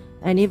again,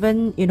 and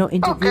even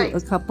interview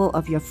a couple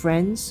of your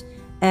friends.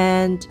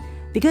 And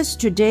because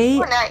today,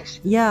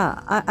 nice.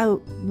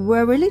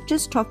 We're really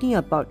just talking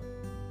about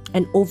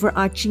an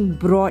overarching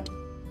broad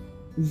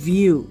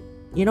view,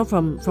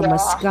 from a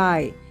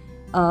sky.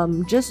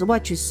 Just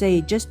what you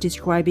say, just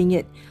describing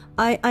it.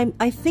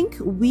 I think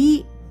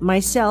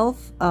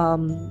myself,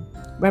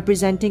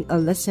 representing a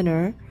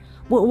listener,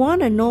 would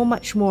want to know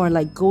much more,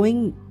 like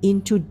going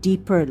into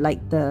deeper,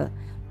 like the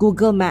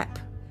Google map.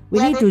 We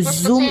need to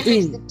zoom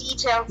in.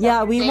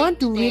 We want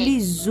to really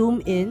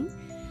zoom in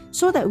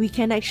so that we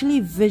can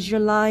actually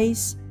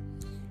visualize,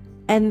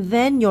 and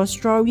then your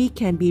story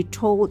can be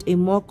told in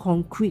more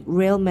concrete,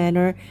 real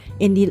manner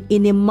in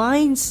the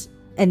minds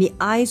and the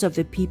eyes of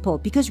the people,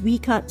 because we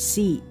can't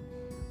see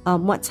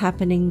what's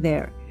happening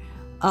there.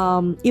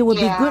 It would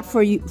be good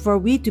for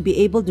we to be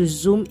able to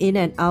zoom in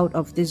and out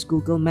of this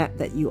Google map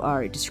that you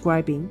are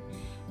describing,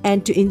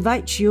 and to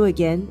invite you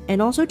again, and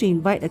also to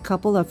invite a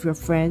couple of your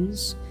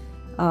friends,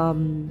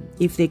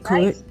 if they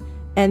could,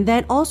 and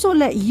then also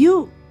let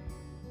you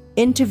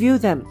interview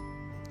them,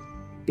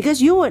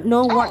 because you would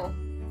know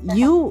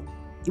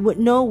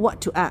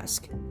what to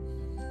ask,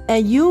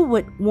 and you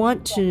would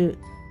want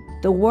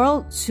the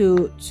world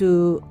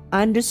to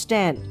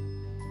understand,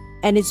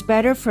 and it's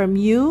better from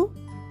you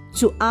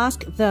to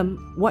ask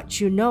them what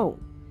you know.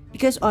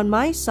 Because on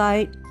my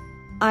side,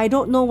 I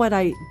don't know what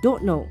I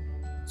don't know.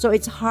 So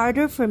it's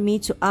harder for me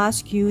to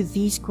ask you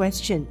these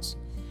questions.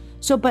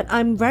 So, but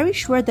I'm very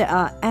sure there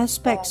are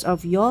aspects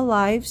of your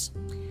lives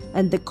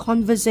and the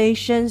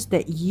conversations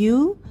that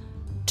you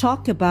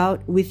talk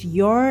about with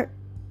your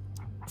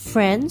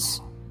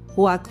friends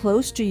who are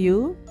close to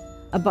you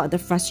about the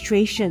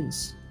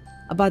frustrations,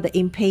 about the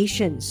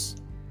impatience,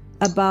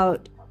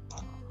 about,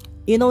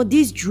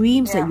 these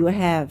dreams that you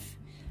have,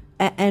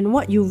 and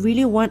what you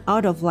really want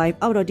out of life,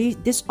 out of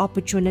this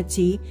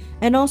opportunity,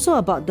 and also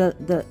about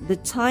the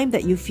time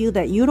that you feel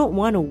that you don't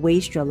want to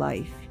waste your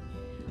life.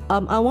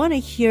 I want to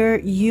hear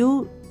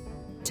you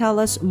tell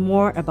us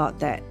more about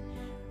that.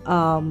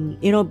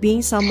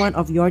 Being someone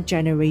of your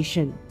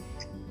generation,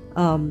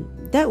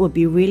 that would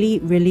be really,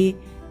 really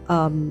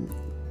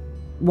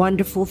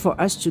wonderful for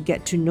us to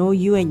get to know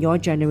you and your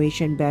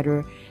generation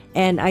better.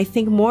 And I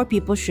think more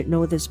people should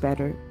know this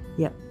better.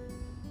 Yeah.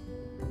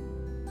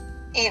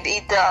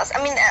 It does.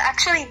 I mean,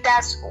 actually,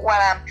 that's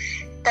what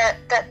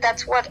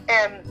that's what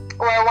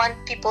I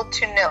want people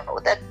to know,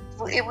 that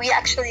we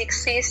actually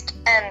exist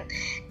and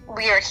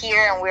we are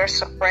here and we are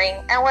suffering.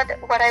 And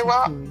what I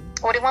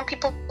want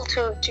people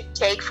to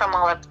take from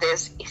all of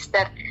this is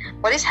that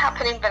what is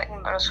happening in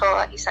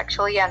Venezuela is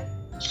actually a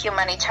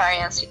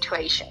humanitarian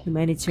situation.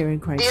 Humanitarian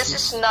crisis.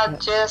 This is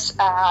not just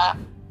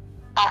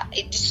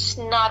it's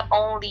not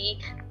only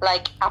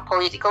like a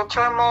political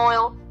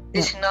turmoil.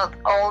 This is not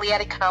only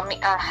an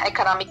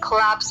economic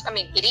collapse. I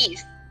mean, it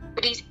is.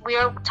 But we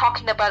are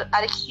talking about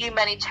a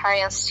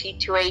humanitarian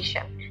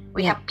situation.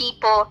 We have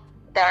people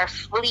that are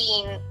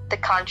fleeing the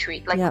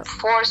country, like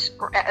forced.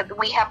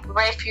 We have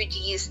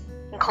refugees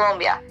in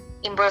Colombia,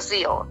 in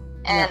Brazil,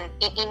 and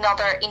in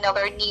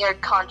other near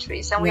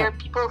countries. And we have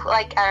people who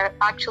are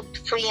actually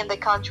fleeing the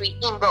country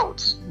in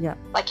boats,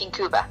 like in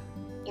Cuba.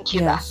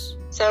 Yes.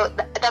 So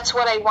that's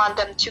what I want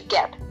them to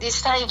get. This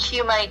is a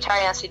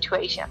humanitarian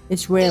situation.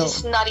 It's real. This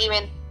is not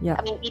even,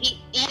 I mean, it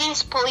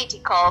is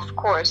political, of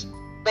course,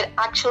 but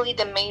actually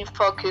the main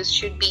focus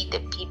should be the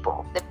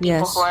people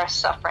who are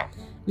suffering.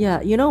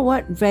 Yeah, you know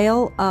what,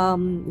 Val,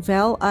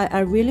 I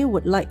really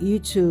would like you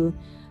to,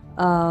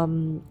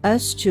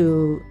 us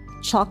to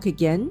talk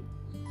again.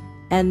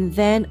 And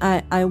then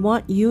I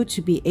want you to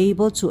be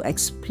able to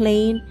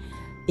explain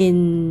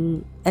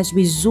as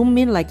we zoom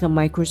in like a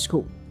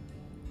microscope.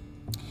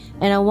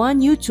 And I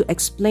want you to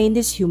explain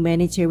this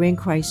humanitarian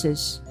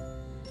crisis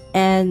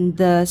and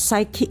the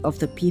psyche of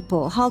the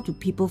people. How do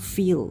people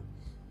feel?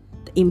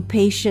 The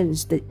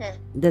impatience that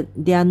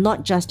they are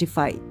not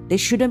justified. They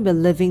shouldn't be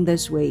living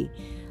this way.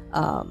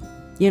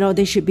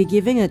 They should be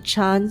giving a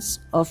chance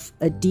of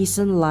a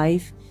decent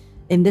life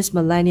in this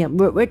millennium.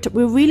 We're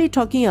really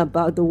talking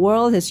about the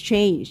world has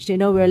changed.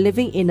 We're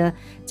living in a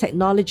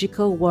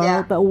technological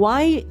world, but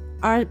why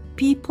are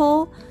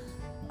people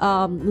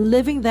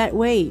living that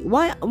way?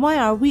 Why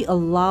are we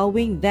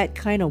allowing that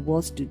kind of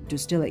world to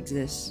still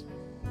exist?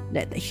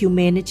 That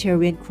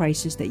humanitarian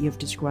crisis that you've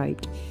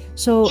described.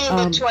 So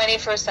in the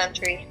 21st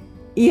century.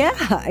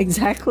 Yeah,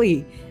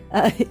 exactly.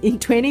 In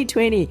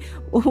 2020,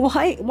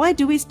 why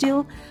do we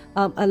still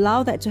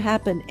allow that to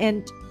happen?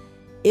 And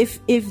if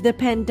the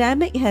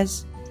pandemic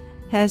has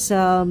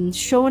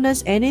shown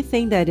us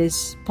anything that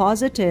is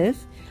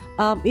positive,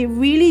 it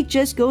really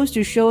just goes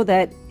to show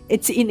that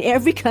it's in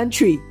every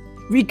country.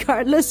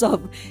 Regardless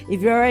of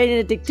if you're in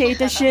a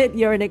dictatorship,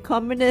 you're in a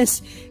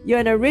communist, you're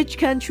in a rich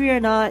country or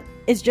not,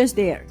 it's just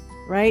there,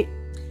 right?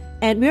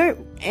 And it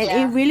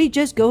really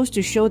just goes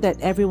to show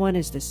that everyone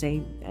is the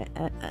same.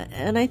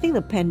 And I think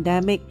the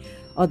pandemic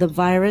or the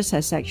virus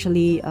has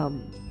actually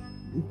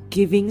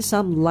giving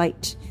some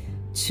light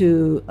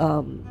to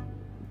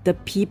the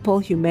people,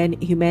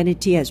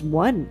 humanity as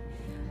one.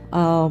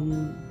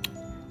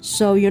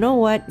 So you know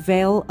what,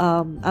 Val,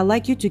 I'd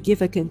like you to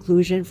give a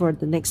conclusion for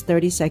the next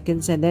 30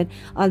 seconds, and then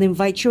I'll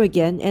invite you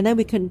again, and then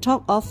we can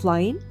talk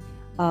offline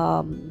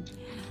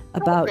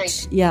about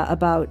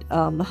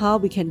how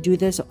we can do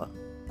this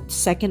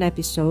second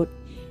episode,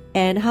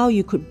 and how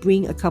you could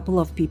bring a couple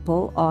of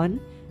people on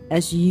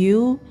as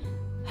you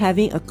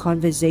having a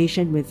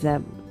conversation with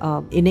them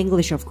in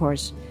English, of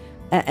course,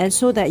 and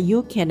so that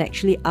you can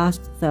actually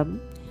ask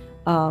them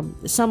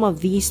some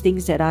of these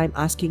things that I'm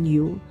asking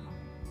you,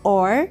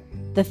 or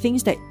the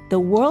things that the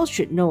world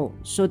should know,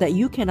 so that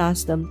you can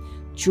ask them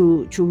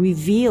to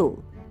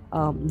reveal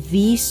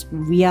these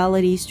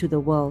realities to the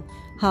world.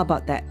 How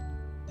about that?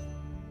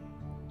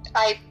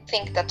 I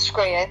think that's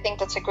great. I think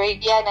that's a great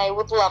idea, and I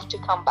would love to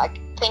come back.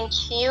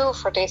 Thank you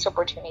for this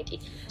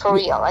opportunity. For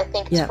real, I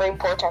think it's very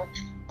important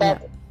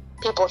that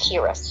people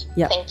hear us.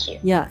 Yeah. Thank you.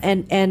 Yeah,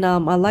 and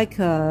I like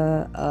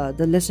the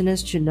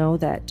listeners to know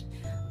that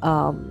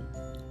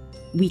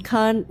we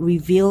can't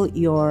reveal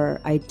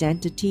your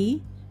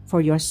identity for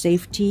your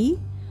safety,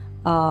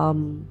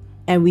 and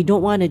we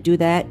don't want to do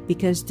that,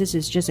 because this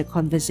is just a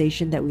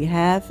conversation that we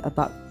have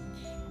about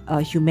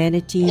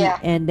humanity, Yeah.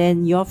 and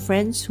then your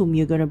friends whom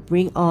you're going to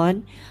bring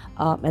on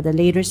at a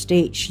later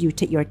stage, you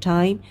take your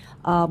time.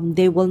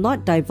 They will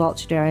not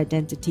divulge their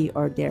identity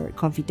or their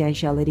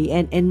confidentiality,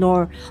 and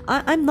nor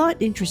I'm not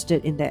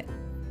interested in that,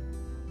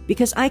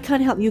 because I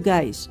can't help you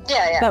guys.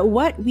 Yeah. But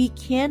what we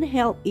can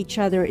help each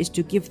other is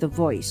to give the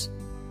voice,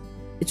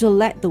 to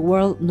let the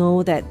world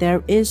know that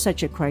there is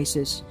such a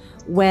crisis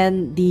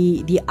when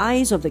the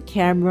eyes of the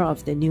camera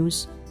of the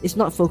news is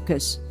not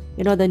focused.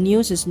 The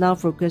news is now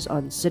focused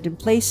on certain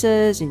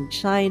places in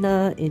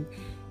China, in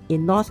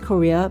North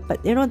Korea,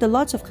 but the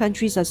lots of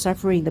countries are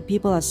suffering, the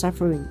people are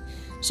suffering.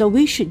 So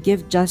we should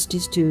give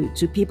justice to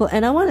people.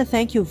 And I want to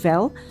thank you,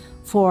 Val,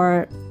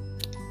 for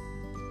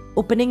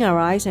opening our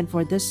eyes and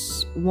for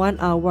this 1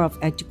 hour of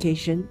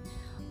education.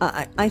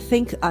 I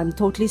think I'm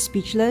totally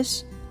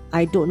speechless.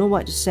 I don't know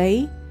what to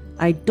say.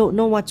 I don't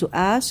know what to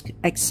ask,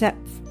 except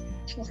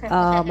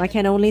I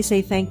can only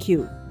say thank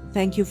you.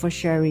 Thank you for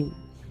sharing.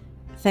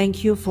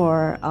 Thank you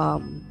for,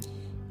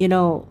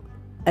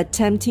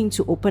 attempting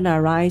to open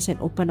our eyes and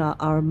open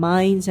our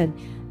minds and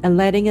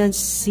letting us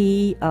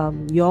see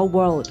your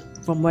world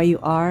from where you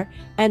are.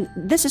 And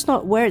this is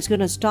not where it's going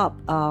to stop,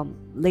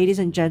 ladies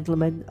and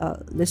gentlemen,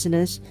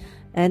 listeners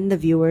and the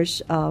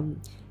viewers.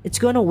 It's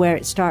going to where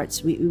it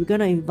starts. We're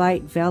going to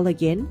invite Val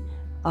again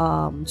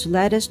to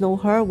let us know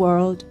her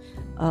world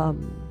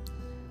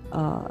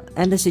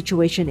and the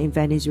situation in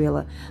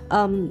Venezuela.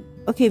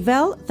 Okay,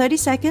 Val, 30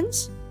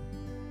 seconds.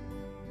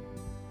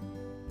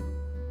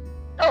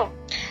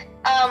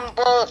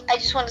 Well, I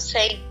just want to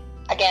say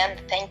again,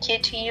 thank you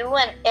to you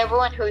and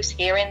everyone who is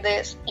hearing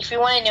this. If you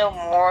want to know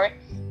more,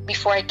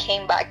 before I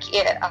came back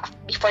here,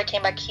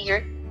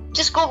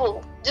 just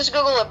Google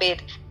a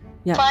bit.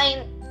 Yeah.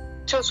 Find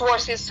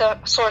trustworthy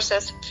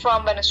sources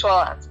from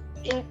Venezuelans.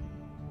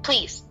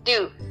 Please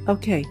do.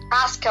 Okay.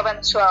 Ask a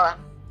Venezuelan.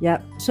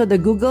 Yeah. So the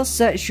Google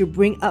search should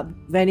bring up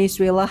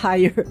Venezuela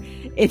higher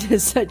in the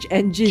search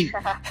engine.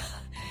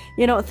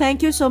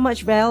 Thank you so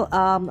much, Val.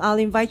 I'll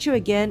invite you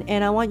again,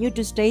 and I want you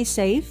to stay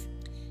safe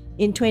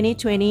in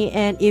 2020.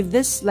 And if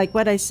this, like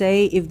what I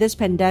say, if this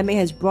pandemic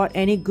has brought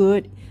any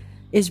good,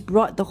 it's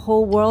brought the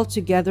whole world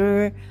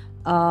together,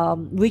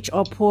 rich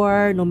or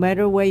poor, no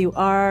matter where you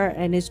are,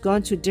 and it's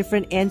gone to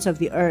different ends of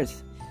the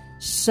earth.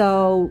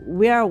 So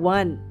we are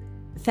one.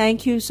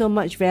 Thank you so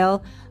much,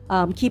 Val.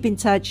 Keep in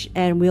touch,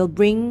 and we'll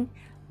bring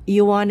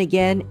you on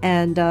again.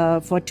 And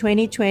for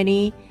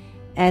 2020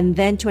 and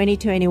then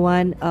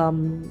 2021,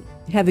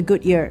 have a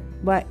good year.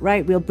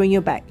 Right? We'll bring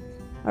you back.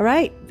 All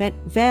right,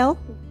 Val?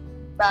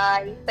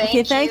 Bye.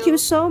 Thank you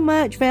so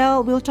much,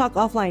 Val. We'll talk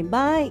offline.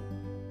 Bye.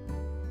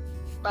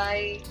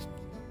 Bye.